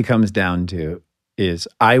really comes down to is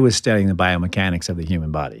I was studying the biomechanics of the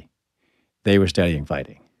human body. They were studying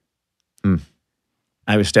fighting.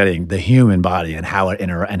 I was studying the human body and how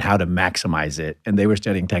and how to maximize it, and they were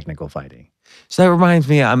studying technical fighting. So that reminds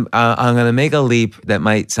me, I'm going to make a leap that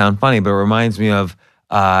might sound funny, but it reminds me of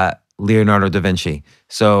Leonardo da Vinci.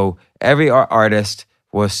 So every artist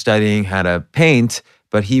was studying how to paint,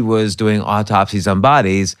 but he was doing autopsies on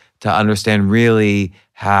bodies to understand really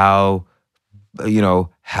how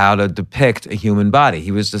to depict a human body.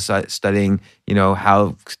 He was just studying,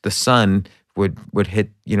 how the sun would hit,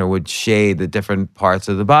 would shade the different parts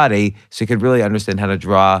of the body, so he could really understand how to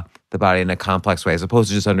draw the body in a complex way, as opposed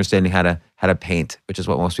to just understanding how to paint, which is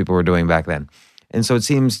what most people were doing back then. And so it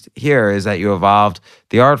seems here is that you evolved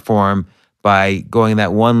the art form by going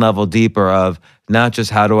that one level deeper of not just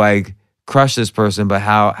how do I crush this person, but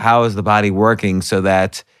how is the body working so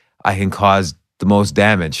that I can cause the most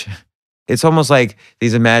damage. It's almost like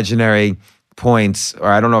these imaginary points, or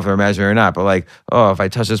I don't know if they're imaginary or not, but like, oh, if I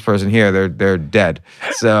touch this person here, they're dead.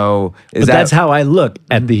 So that's how I look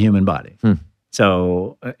at the human body.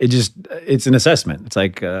 So it's an assessment. It's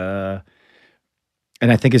like, and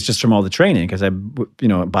I think it's just from all the training, because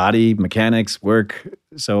body mechanics work.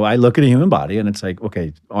 So I look at a human body and it's like,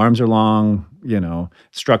 okay, arms are long,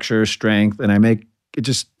 structure, strength, and I make it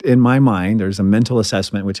just, in my mind, there's a mental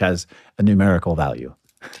assessment which has a numerical value.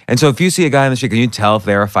 And so if you see a guy on the street, can you tell if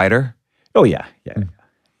they're a fighter? Oh, yeah.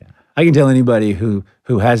 I can tell anybody who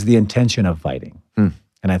has the intention of fighting.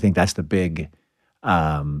 And I think that's the big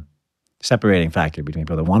separating factor between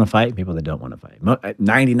people that want to fight and people that don't want to fight.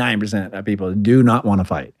 99% of people do not want to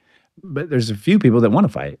fight. But there's a few people that want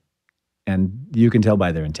to fight, and you can tell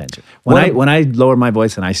by their intention. When I lower my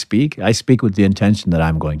voice and I speak with the intention that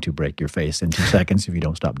I'm going to break your face in 2 seconds if you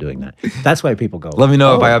don't stop doing that. That's why people go, let me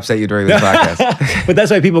know if I upset you during this podcast. But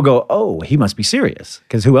that's why people go, oh, he must be serious,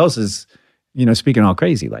 because who else is speaking all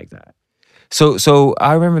crazy like that? So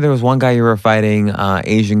I remember there was one guy you were fighting,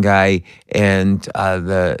 Asian guy, and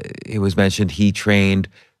it was mentioned he trained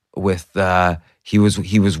with he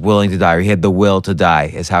was willing to die, or he had the will to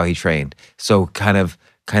die, is how he trained. So kind of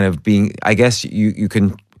being, I guess you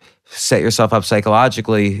can set yourself up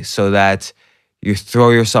psychologically so that you throw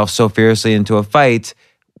yourself so fiercely into a fight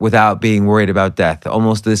without being worried about death.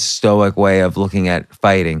 Almost this stoic way of looking at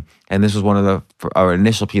fighting. and this was one of the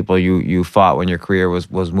initial people you fought when your career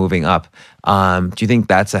was moving up. Do you think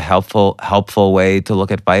that's a helpful way to look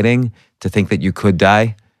at fighting? To think that you could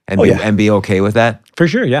die and be okay with that? For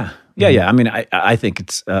sure, yeah. Yeah. I mean, I think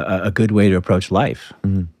it's a good way to approach life.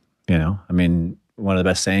 Mm-hmm. You know, I mean, one of the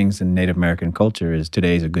best sayings in Native American culture is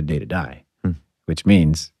today's a good day to die, which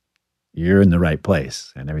means you're in the right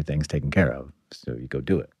place and everything's taken care of. So you go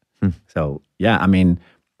do it. So, yeah, I mean,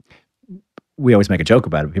 we always make a joke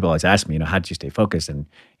about it. People always ask me, how did you stay focused? And,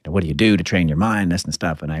 what do you do to train your mind, this and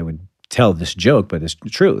stuff? And I would tell this joke, but it's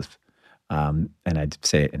the truth. And I'd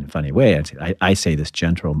say it in a funny way. I say this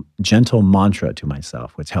gentle mantra to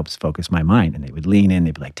myself, which helps focus my mind. And they would lean in.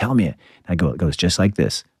 They'd be like, tell me it. And it goes just like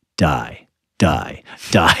this. Die, die,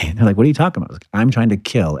 die. And they're like, what are you talking about? I was like, I'm trying to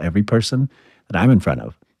kill every person that I'm in front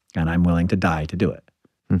of, and I'm willing to die to do it.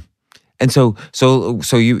 And so you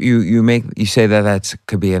say that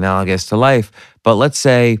could be analogous to life, but let's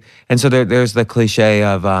say, and so there's the cliche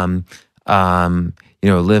of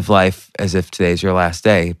live life as if today's your last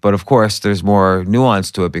day. But of course, there's more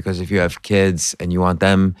nuance to it, because if you have kids and you want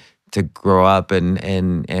them to grow up and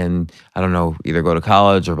I don't know, either go to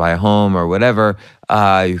college or buy a home or whatever,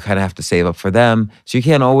 you kind of have to save up for them. So you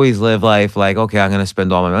can't always live life like, okay, I'm going to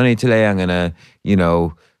spend all my money today. I'm going to,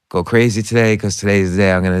 go crazy today because today's the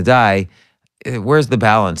day I'm going to die. Where's the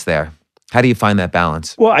balance there? How do you find that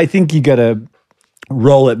balance? Well, I think you got to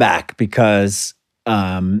roll it back, because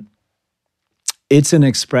it's an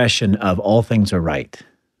expression of all things are right.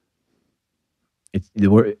 The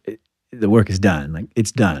work is done. Like,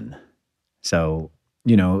 it's done. So,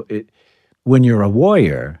 when you're a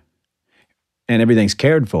warrior and everything's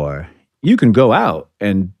cared for, you can go out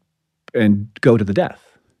and go to the death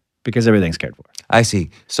because everything's cared for. I see.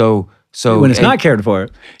 So when it's not cared for,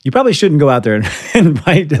 you probably shouldn't go out there and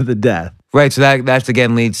fight to the death. Right. So that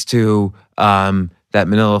again leads to that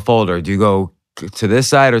manila folder. Do you go to this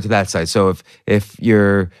side or to that side? So if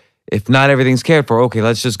not everything's cared for, okay,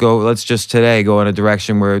 let's just today go in a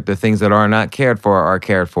direction where the things that are not cared for are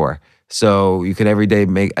cared for. So you could every day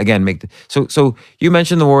so you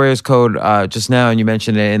mentioned the Warriors Code just now, and you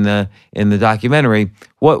mentioned it in the documentary.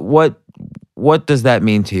 What does that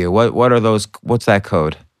mean to you? What are those? What's that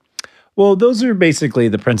code? Well, those are basically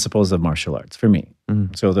the principles of martial arts for me.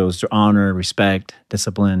 Mm-hmm. So those are honor, respect,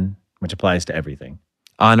 discipline, which applies to everything.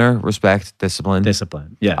 Honor, respect, discipline.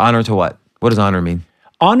 Discipline, yeah. Honor to what? What does honor mean?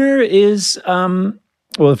 Honor is,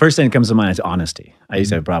 the first thing that comes to mind is honesty. I used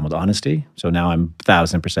to have a problem with honesty, so now I'm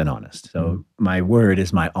 1,000% honest. So my word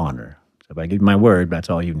is my honor. So if I give you my word, that's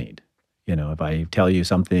all you need. If I tell you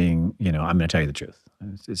something, I'm going to tell you the truth.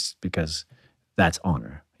 It's because that's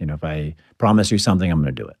honor. If I promise you something, I'm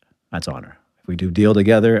going to do it. That's honor. If we do deal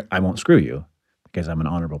together, I won't screw you because I'm an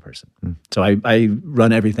honorable person. So I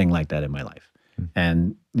run everything like that in my life.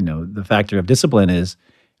 And, the factor of discipline is,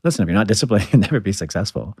 listen, if you're not disciplined, you'll never be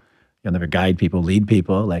successful. You'll never guide people, lead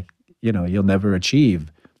people. You'll never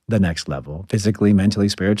achieve the next level. Physically, mentally,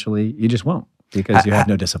 spiritually, you just won't, because you have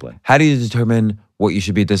no discipline. How do you determine what you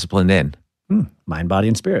should be disciplined in? Mind, body,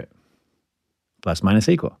 and spirit. Plus, minus,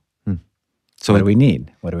 equal. So what do we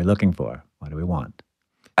need? What are we looking for? What do we want?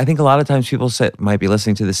 I think a lot of times people might be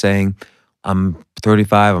listening to this saying, I'm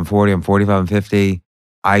 35, I'm 40, I'm 45, I'm 50.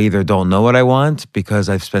 I either don't know what I want because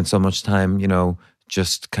I've spent so much time,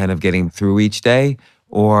 just kind of getting through each day,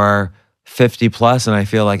 or 50 plus and I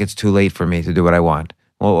feel like it's too late for me to do what I want.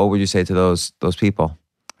 Well, what would you say to those people?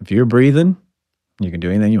 If you're breathing, you can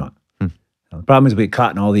do anything you want. The problem is we get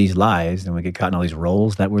caught in all these lies and we get caught in all these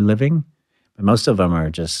roles that we're living. But most of them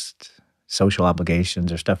are just social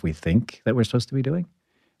obligations or stuff we think that we're supposed to be doing.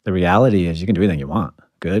 The reality is you can do anything you want.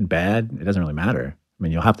 Good, bad, it doesn't really matter. I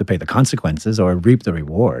mean, you'll have to pay the consequences or reap the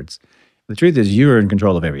rewards. The truth is you're in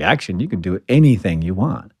control of every action. You can do anything you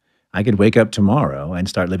want. I could wake up tomorrow and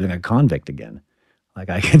start living like a convict again. Like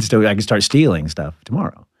I can start stealing stuff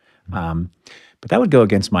tomorrow. But that would go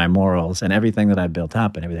against my morals and everything that I've built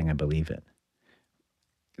up and everything I believe in.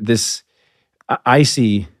 I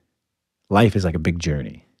see life as like a big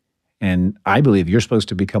journey. And I believe you're supposed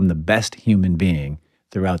to become the best human being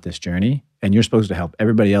throughout this journey, and you're supposed to help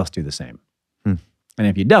everybody else do the same. And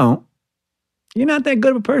if you don't, you're not that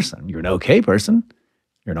good of a person. You're an okay person.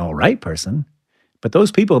 You're an all right person. But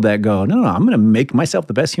those people that go, no, I'm going to make myself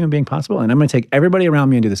the best human being possible, and I'm going to take everybody around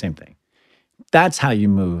me and do the same thing. That's how you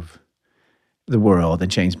move the world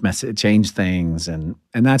and change things. And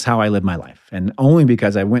that's how I live my life. And only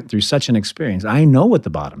because I went through such an experience, I know what the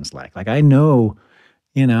bottom's like. Like I know,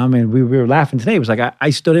 we were laughing today. It was like I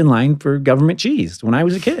stood in line for government cheese when I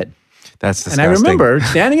was a kid. That's disgusting. And I remember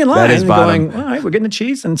standing in line and bottom. going, all right, we're getting the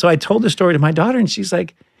cheese. And so I told the story to my daughter, and she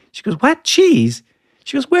goes, what, cheese?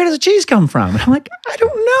 She goes, where does the cheese come from? And I'm like, I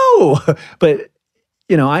don't know. But,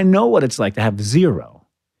 I know what it's like to have zero.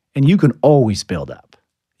 And you can always build up.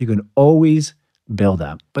 You can always build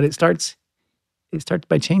up. But it starts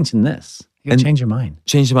by changing this. You got to change your mind.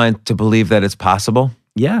 Change your mind to believe that it's possible?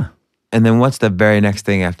 Yeah. And then what's the very next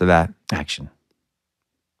thing after that? Action.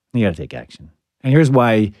 You got to take action. And here's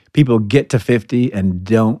why people get to 50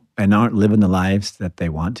 and aren't living the lives that they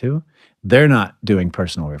want to. They're not doing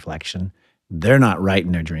personal reflection. They're not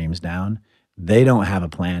writing their dreams down. They don't have a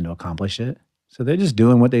plan to accomplish it. So they're just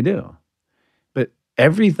doing what they do. But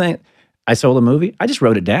everything, I sold a movie. I just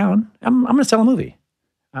wrote it down. I'm going to sell a movie.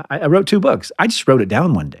 I wrote 2 books. I just wrote it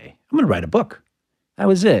down one day. I'm going to write a book. That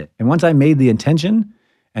was it. And once I made the intention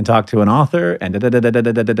and talked to an author and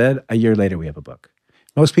a year later we have a book.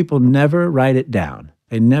 Most people never write it down.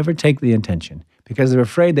 They never take the intention because they're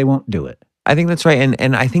afraid they won't do it. I think that's right.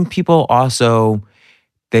 And I think people also,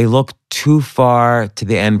 they look too far to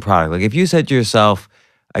the end product. Like if you said to yourself,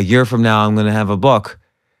 a year from now, I'm going to have a book,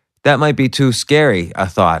 that might be too scary a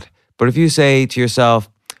thought. But if you say to yourself,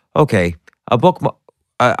 okay, a book,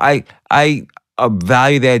 I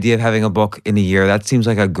value the idea of having a book in a year. That seems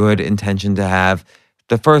like a good intention to have.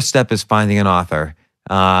 The first step is finding an author.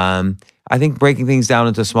 I think breaking things down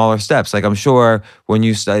into smaller steps. Like I'm sure when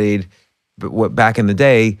you studied back in the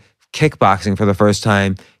day, kickboxing for the first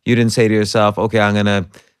time, you didn't say to yourself, okay, I'm going to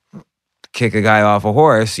kick a guy off a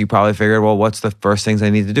horse. You probably figured, well, what's the first things I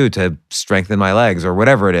need to do to strengthen my legs or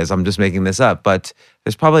whatever it is? I'm just making this up. But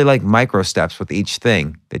there's probably like micro steps with each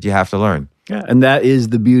thing that you have to learn. Yeah, and that is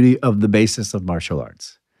the beauty of the basis of martial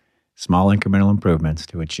arts. Small incremental improvements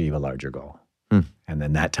to achieve a larger goal. And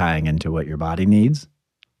then that tying into what your body needs,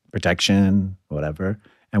 protection, whatever,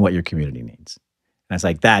 and what your community needs. And it's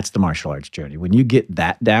like, that's the martial arts journey. When you get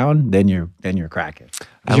that down, then you're cracking.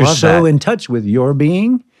 You're so in touch with your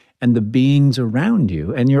being and the beings around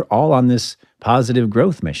you, and you're all on this positive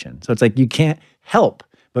growth mission. So it's like you can't help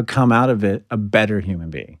but come out of it a better human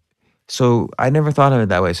being. So I never thought of it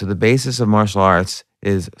that way. So the basis of martial arts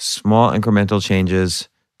is small incremental changes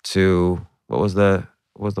to, what was the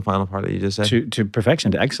final part that you just said? To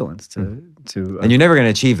perfection, to excellence, to and you're never going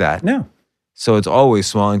to achieve that. No. So it's always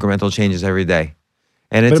small incremental changes every day.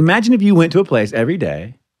 And but imagine if you went to a place every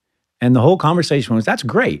day and the whole conversation was, that's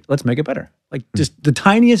great, let's make it better. Like just the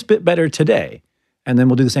tiniest bit better today. And then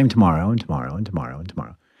we'll do the same tomorrow and tomorrow and tomorrow and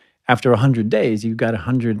tomorrow. After 100 days, you've got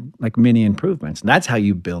 100 like mini improvements. And that's how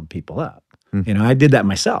you build people up. I did that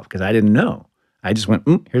myself because I didn't know. I just went,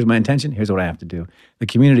 here's my intention, here's what I have to do. The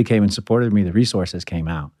community came and supported me, the resources came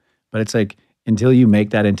out. But it's like, until you make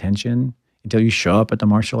that intention, until you show up at the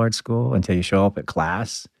martial arts school, until you show up at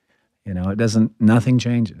class, nothing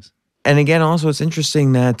changes. And again, also, it's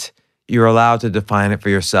interesting that you're allowed to define it for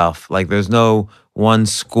yourself. Like there's no one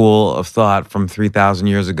school of thought from 3,000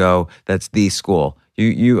 years ago that's the school.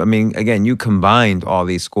 You combined all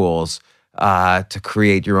these schools to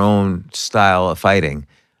create your own style of fighting.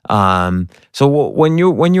 So when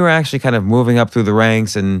you were actually kind of moving up through the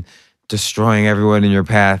ranks and destroying everyone in your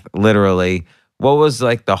path, literally, what was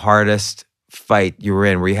like the hardest fight you were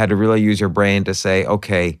in where you had to really use your brain to say,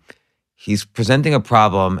 okay, he's presenting a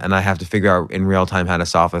problem and I have to figure out in real time how to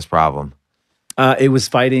solve this problem? It was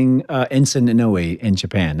fighting Ensign Inoue in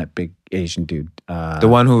Japan, that big Asian dude. The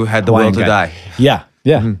one who had the will to die. Yeah.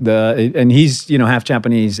 Yeah, and he's half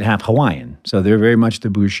Japanese, half Hawaiian, so they're very much the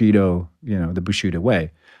Bushido, the Bushido way.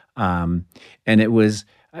 And it was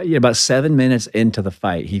about 7 minutes into the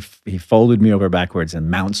fight, he folded me over backwards and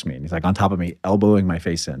mounts me, and he's like on top of me, elbowing my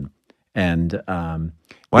face in. And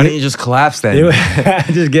why didn't you just collapse then?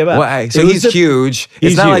 Just give up. Well, so he's huge.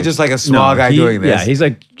 It's not like just like a small guy doing this. Yeah, he's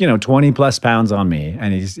like 20 plus pounds on me,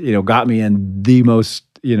 and he's got me in the most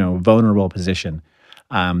vulnerable position.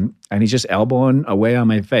 And he's just elbowing away on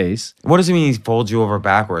my face. What does it mean he folds you over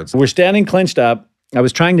backwards? We're standing clinched up. I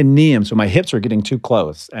was trying to knee him, so my hips were getting too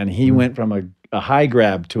close. And he went from a high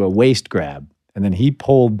grab to a waist grab. And then he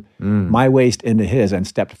pulled my waist into his and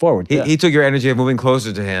stepped forward. He took your energy of moving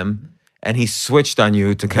closer to him, and he switched on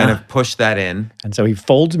you to kind of push that in. And so he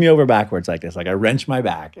folds me over backwards like this, like I wrench my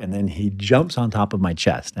back. And then he jumps on top of my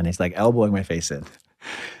chest, and he's like elbowing my face in.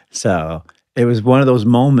 So it was one of those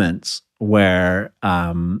moments where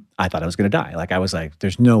I thought I was going to die. Like I was like,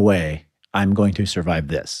 there's no way I'm going to survive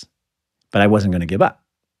this. But I wasn't going to give up.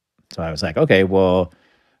 So I was like, okay, well,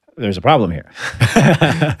 there's a problem here.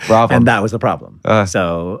 And that was the problem.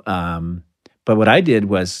 But what I did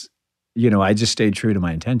was, I just stayed true to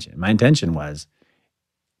my intention. My intention was,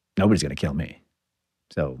 nobody's going to kill me.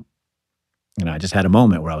 So, I just had a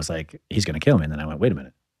moment where I was like, he's going to kill me. And then I went, wait a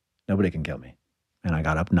minute, nobody can kill me. And I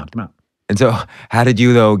got up and knocked him out. And so how did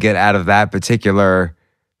you, though, get out of that particular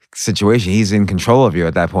situation? He's in control of you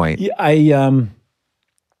at that point. Yeah,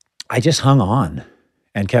 I just hung on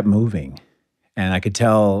and kept moving. And I could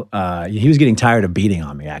tell he was getting tired of beating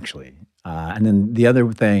on me, actually. And then the other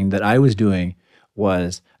thing that I was doing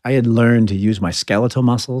was I had learned to use my skeletal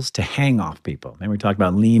muscles to hang off people. And we talked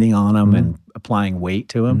about leaning on them and applying weight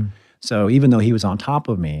to them. So even though he was on top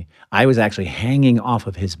of me, I was actually hanging off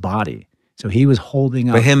of his body. So he was holding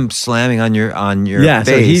up. But him slamming on your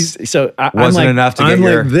face wasn't like, enough to I'm get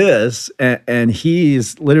your... like this, and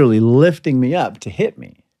he's literally lifting me up to hit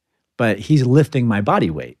me. But he's lifting my body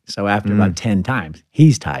weight. So after about 10 times,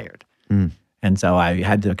 he's tired. And so I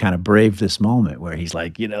had to kind of brave this moment where he's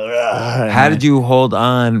like, How did you hold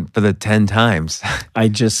on for the 10 times? I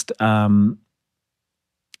just, I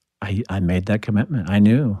made that commitment. I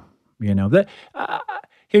knew, that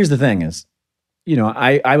here's the thing is,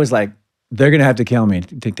 I was like, they're going to have to kill me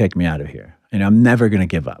to take me out of here. I'm never going to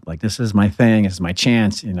give up. Like, this is my thing. This is my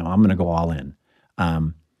chance. I'm going to go all in.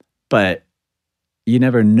 But you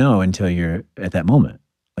never know until you're at that moment.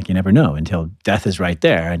 Like, you never know until death is right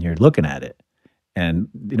there and you're looking at it. And,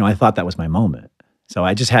 I thought that was my moment. So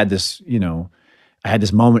I just had this, I had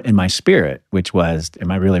this moment in my spirit, which was, am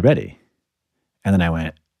I really ready? And then I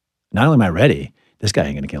went, not only am I ready, this guy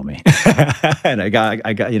ain't going to kill me. And I got,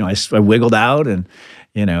 I wiggled out and,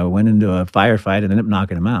 went into a firefight and ended up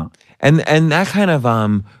knocking him out. And that kind of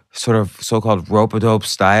sort of so-called rope-a-dope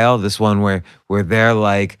style, this one where they're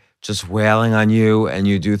like just wailing on you and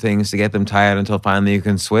you do things to get them tired until finally you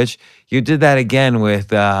can switch. You did that again with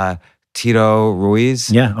Tito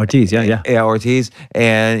Ruiz. Yeah, Ortiz, yeah. Yeah, Ortiz.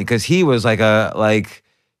 And because he was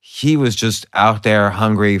he was just out there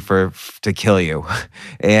hungry to kill you.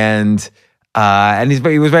 And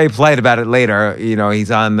he was very polite about it later.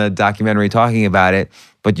 He's on the documentary talking about it.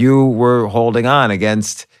 But you were holding on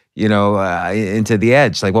against, into the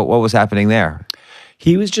edge. Like, what was happening there?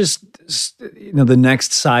 He was just, the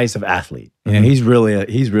next size of athlete. He's really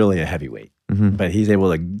a heavyweight, but he's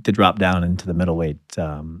able to drop down into the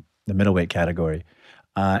middleweight category.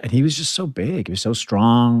 And he was just so big. He was so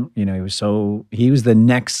strong. He was the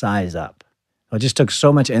next size up. It just took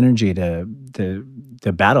so much energy to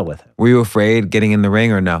battle with him. Were you afraid getting in the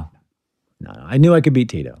ring or no? No, I knew I could beat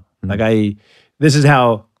Tito. This is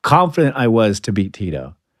how confident I was to beat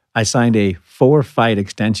Tito. I signed a 4-fight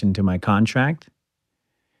extension to my contract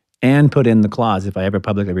and put in the clause, if I ever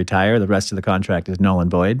publicly retire, the rest of the contract is null and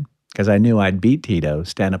void, because I knew I'd beat Tito,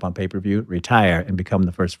 stand up on pay-per-view, retire, and become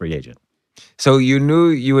the first free agent. So you knew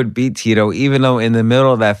you would beat Tito, even though in the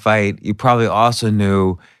middle of that fight, you probably also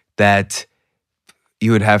knew that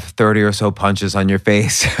you would have 30 or so punches on your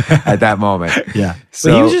face at that moment. Yeah. So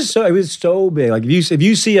but he was just it was so big. Like, if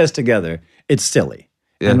you see us together, it's silly.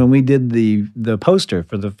 Yeah. And when we did the poster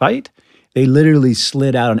for the fight, they literally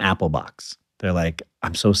slid out an apple box. They're like,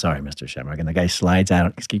 I'm so sorry, Mr. Shamrock. And the guy slides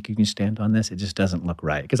out. Can you stand on this? It just doesn't look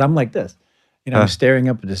right. Because I'm like this. I'm staring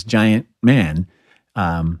up at this giant man.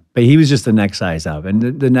 But he was just the next size up.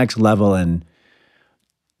 And the next level in,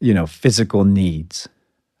 physical needs.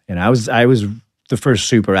 I was the first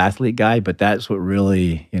super athlete guy, but that's what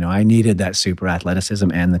really, I needed that super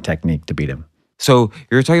athleticism and the technique to beat him. So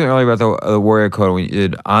you were talking earlier about the warrior code. When you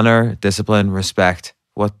did honor, discipline, respect,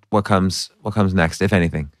 what comes next, if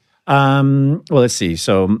anything? Well, let's see.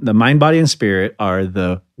 So the mind, body, and spirit are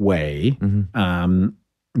the way.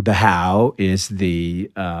 The how is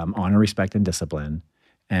the honor, respect, and discipline.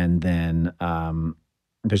 And then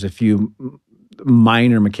there's a few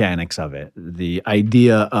minor mechanics of it. The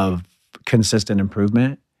idea of consistent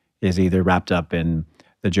improvement is either wrapped up in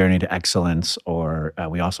the journey to excellence, or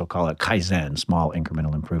we also call it Kaizen, small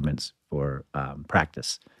incremental improvements for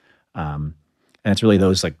practice. And it's really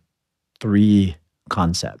those like 3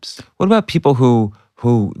 concepts. What about people who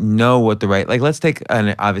know what the right, like let's take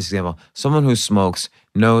an obvious example. Someone who smokes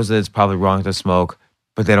knows that it's probably wrong to smoke,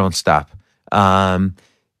 but they don't stop. And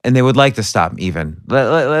they would like to stop even.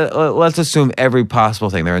 Let's assume every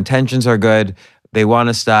possible thing. Their intentions are good. They want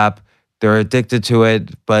to stop. They're addicted to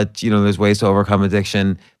it, but there's ways to overcome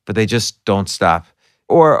addiction, but they just don't stop.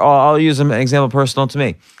 Or I'll use an example personal to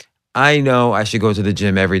me. I know I should go to the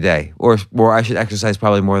gym every day, or I should exercise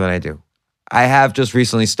probably more than I do. I have just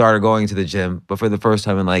recently started going to the gym, but for the first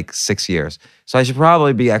time in like 6 years. So I should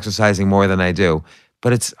probably be exercising more than I do.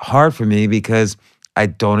 But it's hard for me because I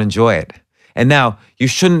don't enjoy it. And now, you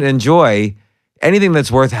shouldn't enjoy anything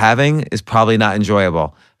that's worth having is probably not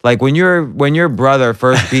enjoyable. Like when your brother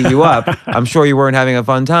first beat you up, I'm sure you weren't having a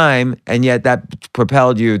fun time, and yet that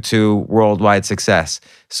propelled you to worldwide success.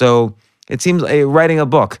 So it seems writing a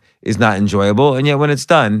book is not enjoyable, and yet when it's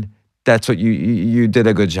done, that's what you did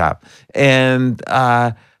a good job. And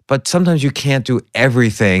but sometimes you can't do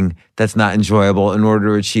everything that's not enjoyable in order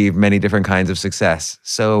to achieve many different kinds of success.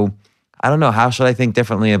 So I don't know, how should I think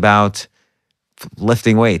differently about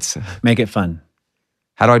lifting weights? Make it fun.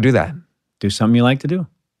 How do I do that? Do something you like to do.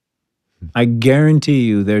 I guarantee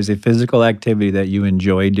you there's a physical activity that you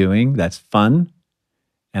enjoy doing that's fun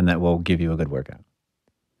and that will give you a good workout.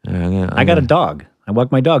 I got a dog. I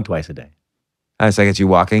walk my dog twice a day. So I get you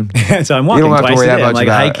walking? So I'm walking You don't have to twice worry a that day. I'm much like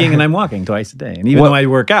about it. hiking and I'm walking twice a day. And even though I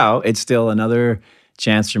work out, it's still another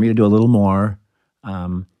chance for me to do a little more.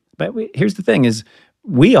 But here's the thing is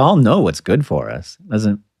we all know what's good for us. It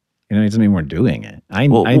doesn't mean we're doing it. I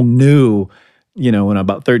knew, when I'm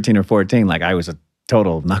about 13 or 14, like I was a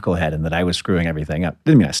total knucklehead and that I was screwing everything up.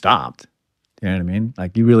 Didn't mean I stopped. You know what I mean?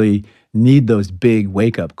 Like you really need those big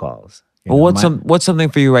wake-up calls. What's something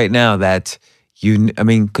for you right now that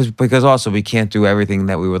because also we can't do everything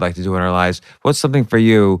that we would like to do in our lives. What's something for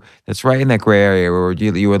you that's right in that gray area where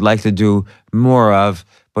you would like to do more of,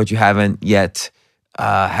 but you haven't yet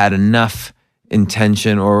had enough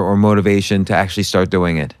intention or motivation to actually start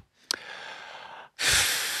doing it?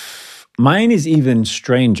 Mine is even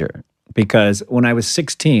stranger because when I was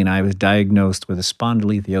 16, I was diagnosed with a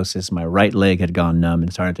spondylolisthesis. My right leg had gone numb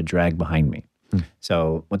and started to drag behind me.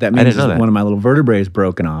 So what that means is one of my little vertebrae is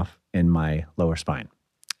broken off in my lower spine.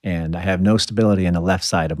 And I have no stability in the left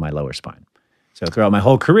side of my lower spine. So throughout my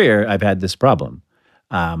whole career, I've had this problem.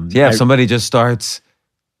 If somebody just starts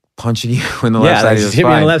punching you in the left side of your spine. Hit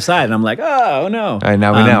me on the left side. And I'm like, oh, no. All right,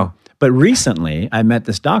 now we know. But recently, I met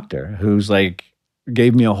this doctor who's like,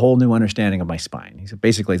 gave me a whole new understanding of my spine. He's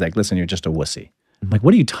like, listen, you're just a wussy. I'm like,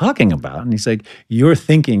 what are you talking about? And he's like, you're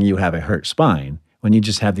thinking you have a hurt spine when you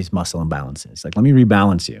just have these muscle imbalances. Like, let me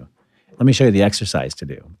rebalance you. Let me show you the exercise to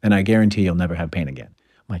do. And I guarantee you'll never have pain again.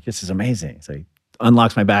 I'm like, this is amazing. So he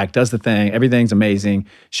unlocks my back, does the thing. Everything's amazing.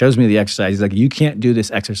 Shows me the exercise. He's like, you can't do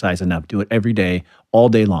this exercise enough. Do it every day, all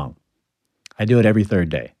day long. I do it every third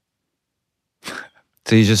day.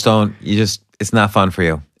 So it's not fun for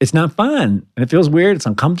you. It's not fun. And it feels weird. It's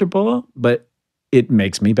uncomfortable, but it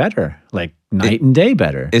makes me better, like night and day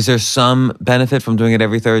better. Is there some benefit from doing it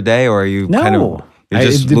every third day, or are you you're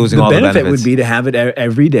just losing all the benefits? The benefit would be to have it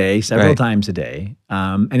every day, several times a day.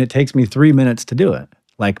 And it takes me 3 minutes to do it.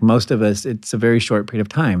 Like most of us, it's a very short period of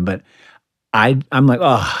time. But I'm like,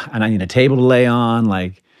 oh, and I need a table to lay on.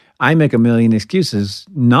 Like I make a million excuses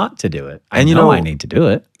not to do it. I know I need to do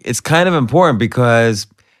it. It's kind of important because,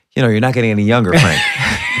 you're not getting any younger, Frank.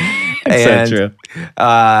 It's so true.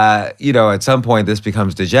 At some point this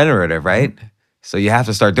becomes degenerative, right? So you have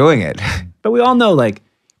to start doing it. But we all know,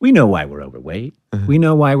 we know why we're overweight. We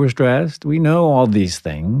know why we're stressed. We know all these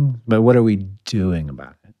things, but what are we doing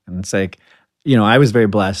about it? And it's like, I was very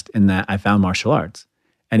blessed in that I found martial arts.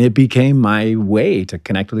 And it became my way to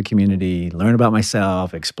connect with the community, learn about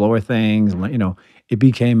myself, explore things. It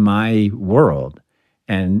became my world.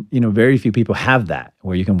 And, very few people have that,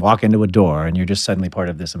 where you can walk into a door and you're just suddenly part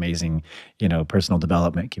of this amazing, personal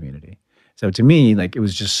development community. So to me, it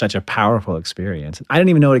was just such a powerful experience. I didn't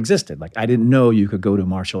even know it existed. I didn't know you could go to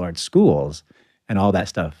martial arts schools and all that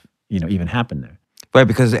stuff, even happened there. Right,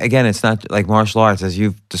 because again, it's not like martial arts, as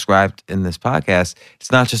you've described in this podcast,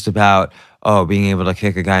 it's not just about, being able to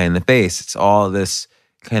kick a guy in the face. It's all this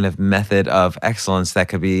kind of method of excellence that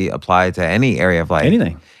could be applied to any area of life.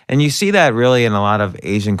 Anything. And you see that really in a lot of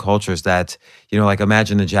Asian cultures that,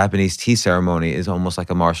 imagine the Japanese tea ceremony is almost like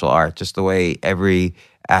a martial art, just the way every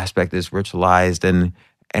aspect is ritualized and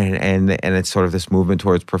it's sort of this movement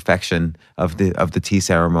towards perfection of the tea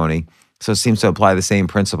ceremony. So it seems to apply the same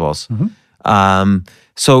principles. Mm-hmm.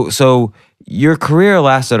 So your career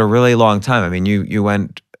lasted a really long time. I mean, you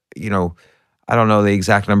went, I don't know the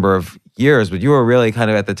exact number of years, but you were really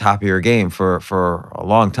kind of at the top of your game for a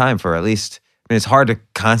long time, for at least, it's hard to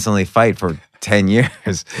constantly fight for 10 years.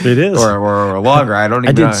 It is. Or longer. I don't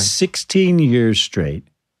even know. I did 16 years straight,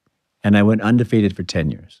 and I went undefeated for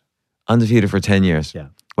 10 years. Undefeated for 10 years? Yeah.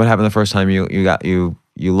 What happened the first time you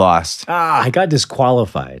lost? I got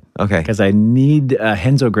disqualified. Okay. Because I need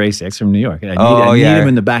Henzo Gracie from New York. I need him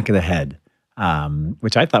in the back of the head,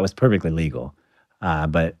 which I thought was perfectly legal.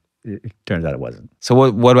 But it turns out it wasn't. So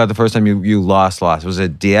what about the first time you lost? Was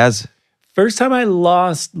it Diaz? First time I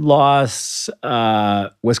lost was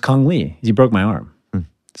Kong Lee. He broke my arm.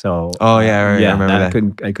 So I remember that.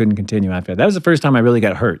 I couldn't continue after that. That was the first time I really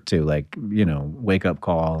got hurt too. Wake up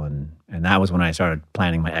call, and that was when I started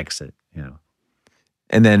planning my exit.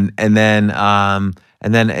 And then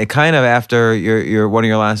it kind of after your one of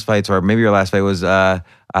your last fights, or maybe your last fight was I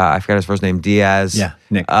forgot his first name, Diaz. Yeah,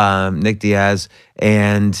 Nick. Nick Diaz,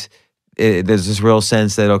 and there's this real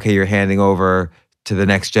sense that, okay, you're handing over to the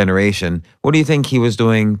next generation. What do you think he was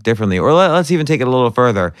doing differently? Or let's even take it a little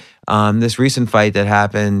further. This recent fight that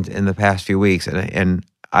happened in the past few weeks, and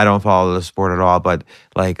I don't follow the sport at all, but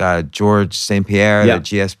like George St. Pierre, the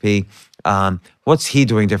GSP, what's he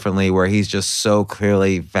doing differently where he's just so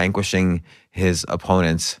clearly vanquishing his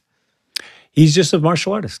opponents? He's just a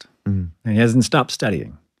martial artist, and he hasn't stopped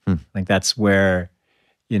studying. I think that's where,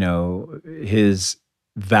 his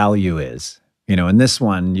value is. In this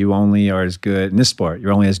one, you only are as good, in this sport,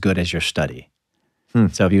 you're only as good as your study.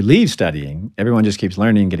 So if you leave studying, everyone just keeps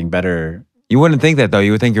learning, getting better. You wouldn't think that, though.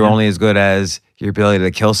 You would think you're only as good as your ability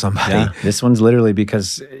to kill somebody. Yeah, this one's literally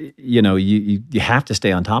because, you have to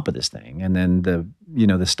stay on top of this thing. And then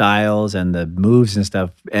the styles and the moves and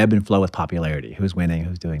stuff ebb and flow with popularity. Who's winning,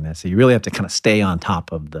 who's doing this. So you really have to kind of stay on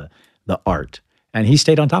top of the art. And he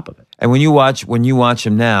stayed on top of it. And when you watch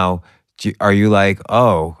him now, are you like,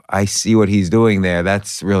 oh, I see what he's doing there.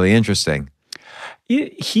 That's really interesting.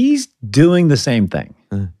 He's doing the same thing,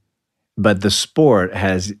 but the sport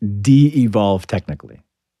has de-evolved technically.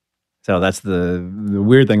 So that's the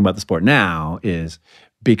weird thing about the sport now is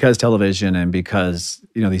because television and because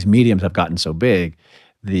these mediums have gotten so big,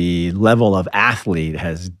 the level of athlete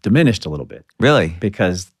has diminished a little bit. Really?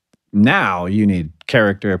 Because now you need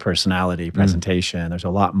character, personality, presentation. There's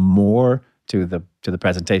a lot more to the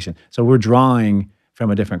presentation. So we're drawing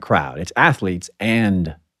from a different crowd. It's athletes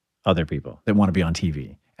and other people that want to be on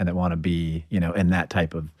TV and that want to be, in that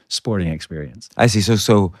type of sporting experience. I see.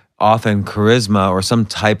 So often charisma or some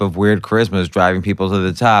type of weird charisma is driving people to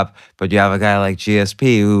the top, but you have a guy like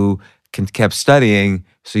GSP who kept studying,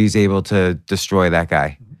 so he's able to destroy that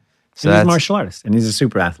guy. So and he's a martial artist, and he's a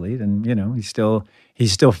super athlete, and he's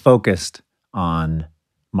still focused on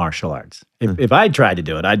martial arts. If I tried to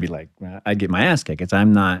do it, I'd be like, I'd get my ass kicked. I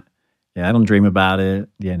don't dream about it.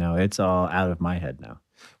 It's all out of my head now.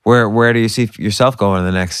 Where do you see yourself going in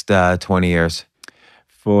the next 20 years?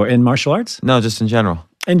 In martial arts? No, just in general.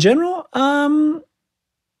 In general, I'm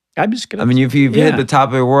just gonna. I mean, you've hit the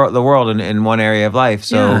top of the world in one area of life,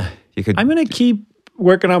 so you could. I'm gonna keep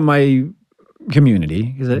working on my community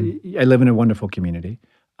because I live in a wonderful community.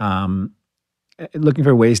 Looking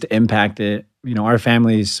for ways to impact it. Our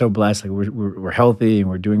family is so blessed. Like we're healthy and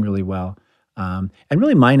we're doing really well. And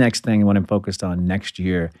really, my next thing, what I'm focused on next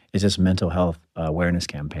year, is this mental health awareness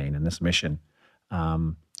campaign and this mission.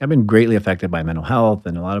 I've been greatly affected by mental health,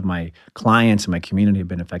 and a lot of my clients in my community have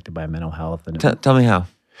been affected by mental health. And tell me how.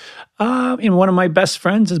 One of my best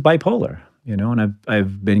friends is bipolar. And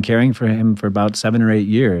I've been caring for him for about 7 or 8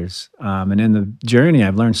 years. And in the journey,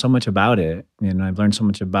 I've learned so much about it. I've learned so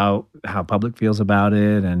much about how public feels about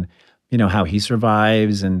it, and how he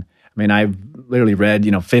survives. And I've literally read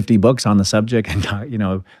 50 books on the subject, and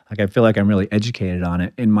I feel like I'm really educated on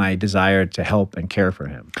it in my desire to help and care for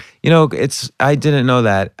him. I didn't know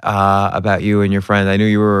that about you and your friend. I knew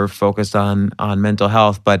you were focused on mental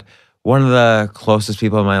health, but one of the closest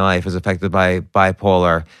people in my life is affected by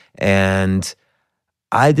bipolar. And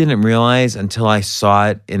I didn't realize until I saw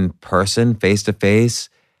it in person, face to face,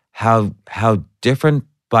 how different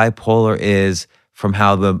bipolar is from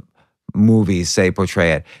how the movies say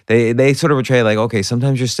portray it. They sort of portray it like, okay,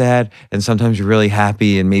 sometimes you're sad and sometimes you're really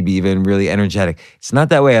happy and maybe even really energetic. It's not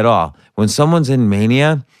that way at all. When someone's in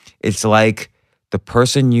mania, it's like the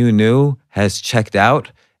person you knew has checked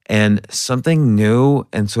out and something new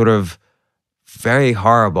and sort of very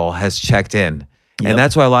horrible has checked in. Yep. And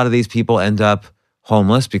that's why a lot of these people end up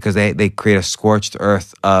homeless, because they create a scorched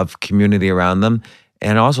earth of community around them.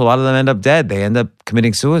 And also a lot of them end up dead. They end up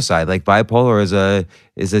committing suicide. Like bipolar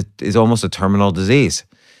is almost a terminal disease.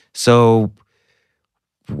 So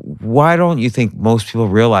why don't you think most people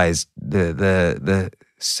realize the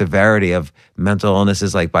severity of mental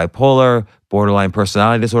illnesses like bipolar, borderline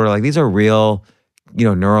personality disorder? Like these are real,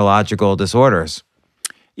 neurological disorders.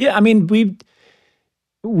 Yeah,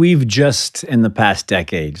 we've just in the past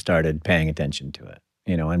decade started paying attention to it.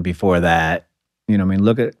 And before that,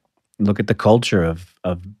 look at the culture of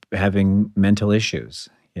having mental issues.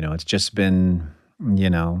 It's just been,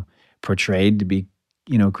 portrayed to be,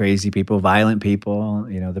 crazy people, violent people.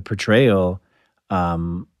 The portrayal,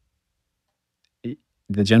 the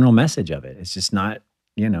general message of it, it's just not,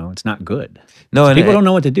 it's not good. No, so people don't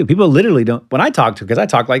know what to do. People literally don't. When I talk because I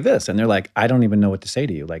talk like this, and they're like, I don't even know what to say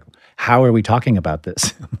to you. Like, how are we talking about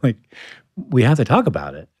this? Like, we have to talk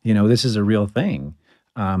about it. This is a real thing.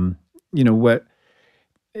 What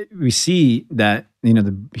we see that,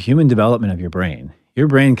 the human development of your brain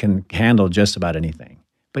can handle just about anything,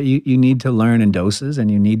 but you need to learn in doses,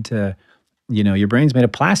 and you need to, your brain's made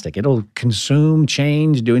of plastic. It'll consume,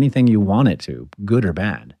 change, do anything you want it to, good or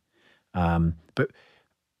bad. But,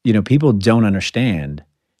 people don't understand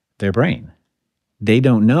their brain. They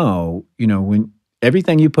don't know, when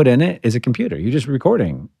everything you put in it is a computer. You're just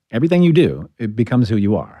recording. Everything you do, it becomes who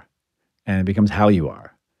you are, and it becomes how you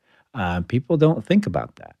are. People don't think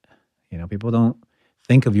about that. People don't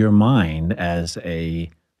think of your mind as a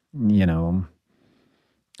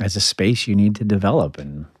space you need to develop.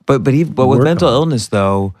 But with mental illness,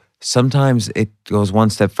 though, sometimes it goes one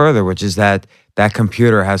step further, which is that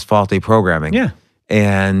computer has faulty programming. Yeah.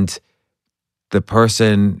 And the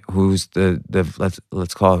person who's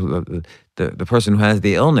let's call it the person who has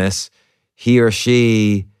the illness, he or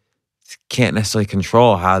she can't necessarily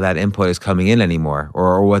control how that input is coming in anymore,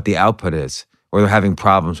 or what the output is, or they're having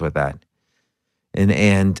problems with that.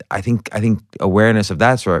 And I think awareness of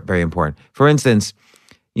that's very important. For instance,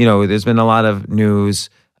 there's been a lot of news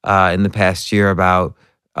in the past year about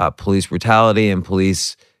police brutality and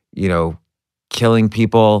police, killing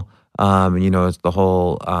people. It's the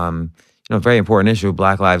whole, very important issue,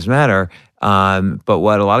 Black Lives Matter. But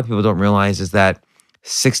what a lot of people don't realize is that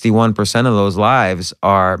 61% of those lives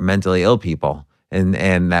are mentally ill people,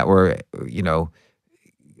 and that were,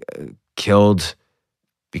 killed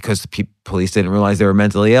because the police didn't realize they were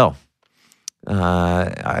mentally ill. It's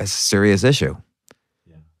a serious issue.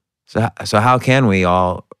 Yeah. So how can we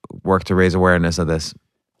all work to raise awareness of this?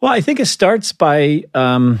 Well, I think it starts by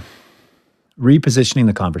repositioning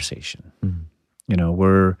the conversation.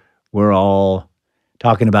 Mm-hmm. We're all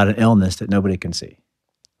talking about an illness that nobody can see.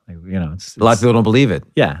 It's a lot of people don't believe it.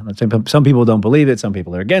 Yeah, some people don't believe it. Some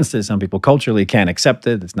people are against it. Some people culturally can't accept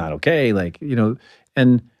it. It's not okay.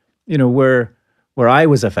 Where I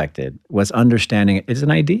was affected was understanding it's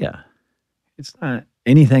an idea. It's not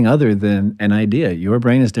anything other than an idea. Your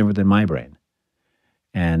brain is different than my brain.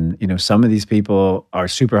 And, some of these people are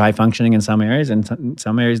super high functioning in some areas, and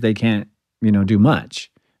some areas they can't, do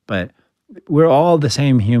much. But we're all the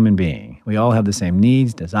same human being. We all have the same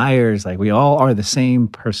needs, desires. We all are the same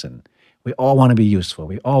person. We all want to be useful.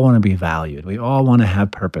 We all want to be valued. We all want to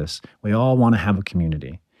have purpose. We all want to have a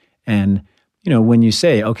community. And, when you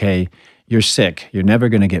say, okay, you're sick, you're never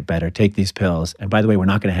going to get better, take these pills. And by the way, we're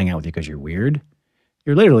not going to hang out with you because you're weird.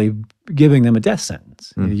 You're literally giving them a death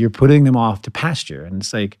sentence. Mm. You're putting them off to pasture. And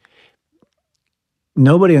it's like,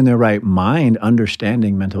 nobody in their right mind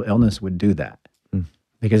understanding mental illness would do that. Mm.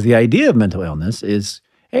 Because the idea of mental illness is,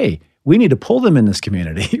 hey, we need to pull them in this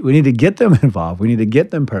community. We need to get them involved. We need to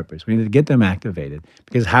get them purpose. We need to get them activated.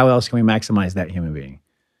 Because how else can we maximize that human being?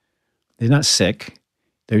 They're not sick.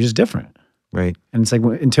 They're just different. Right. And it's like,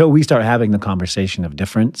 until we start having the conversation of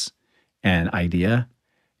difference and idea,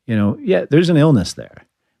 there's an illness there,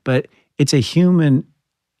 but it's a human,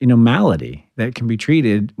 malady that can be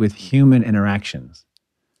treated with human interactions.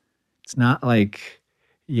 It's not like,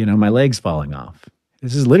 my leg's falling off.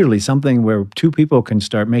 This is literally something where two people can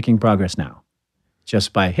start making progress now,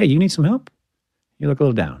 just by, hey, you need some help? You look a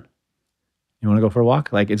little down. You want to go for a walk?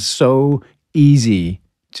 It's so easy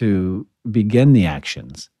to begin the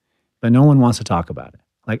actions, but no one wants to talk about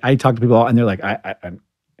it. I talk to people and they're like,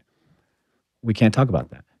 we can't talk about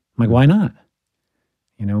that. I'm like, why not?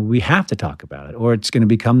 We have to talk about it, or it's going to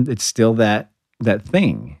become, it's still that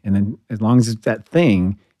thing. And then as long as it's that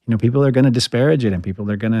thing, people are going to disparage it, and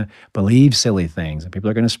people are going to believe silly things, and people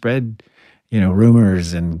are going to spread,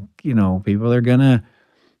 rumors, and, people are going to,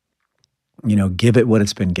 give it what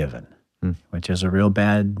it's been given, which is a real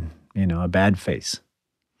bad, a bad face.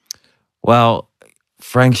 Well,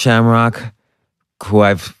 Frank Shamrock, who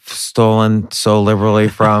I've stolen so liberally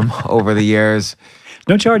from over the years.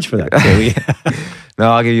 No charge for that.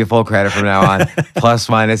 No, I'll give you full credit from now on. Plus,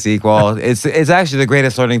 minus, equal. It's actually the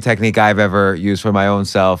greatest learning technique I've ever used for my own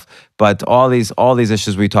self. But all these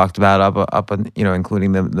issues we talked about up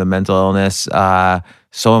including the mental illness,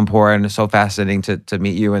 so important, so fascinating to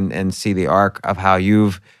meet you and see the arc of how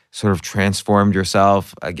you've sort of transformed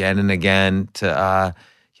yourself again and again to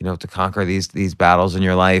conquer these battles in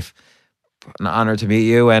your life. An honor to meet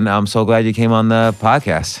you, and I'm so glad you came on the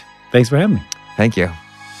podcast. Thanks for having me. Thank you.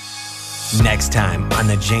 Next time on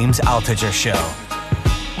The James Altucher Show.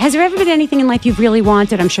 Has there ever been anything in life you've really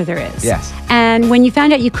wanted? I'm sure there is. Yes. And when you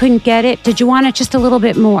found out you couldn't get it, did you want it just a little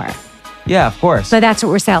bit more? Yeah, of course. So that's what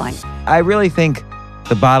we're selling. I really think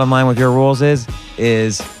the bottom line with your rules is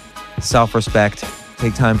self-respect.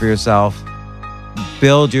 Take time for yourself.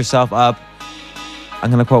 Build yourself up. I'm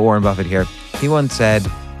going to quote Warren Buffett here. He once said,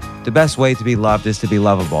 the best way to be loved is to be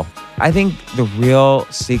lovable. I think the real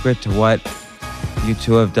secret to what you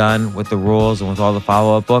two have done with the rules and with all the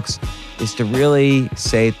follow-up books is to really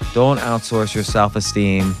say, don't outsource your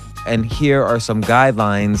self-esteem. And here are some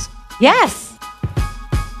guidelines. Yes.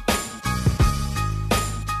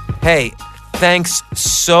 Hey, thanks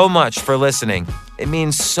so much for listening. It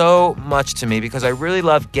means so much to me because I really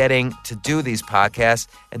love getting to do these podcasts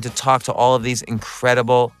and to talk to all of these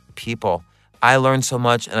incredible people. I learn so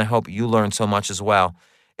much, and I hope you learn so much as well.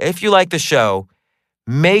 If you like the show,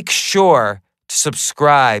 make sure to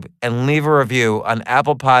subscribe and leave a review on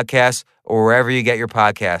Apple Podcasts or wherever you get your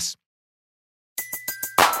podcasts.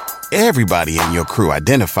 Everybody in your crew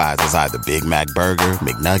identifies as either Big Mac Burger,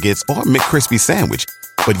 McNuggets, or McCrispy Sandwich.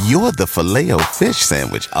 But you're the Filet-O-Fish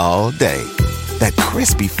Sandwich all day. That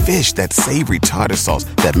crispy fish, that savory tartar sauce,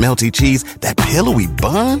 that melty cheese, that pillowy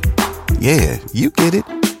bun. Yeah, you get it.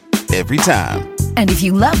 Every time. And if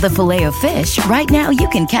you love the Filet-O-Fish, right now you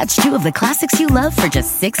can catch 2 of the classics you love for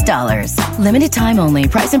just $6. Limited time only.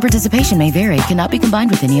 Price and participation may vary. Cannot be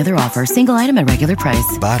combined with any other offer. Single item at regular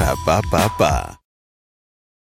price. Ba-da-ba-ba-ba.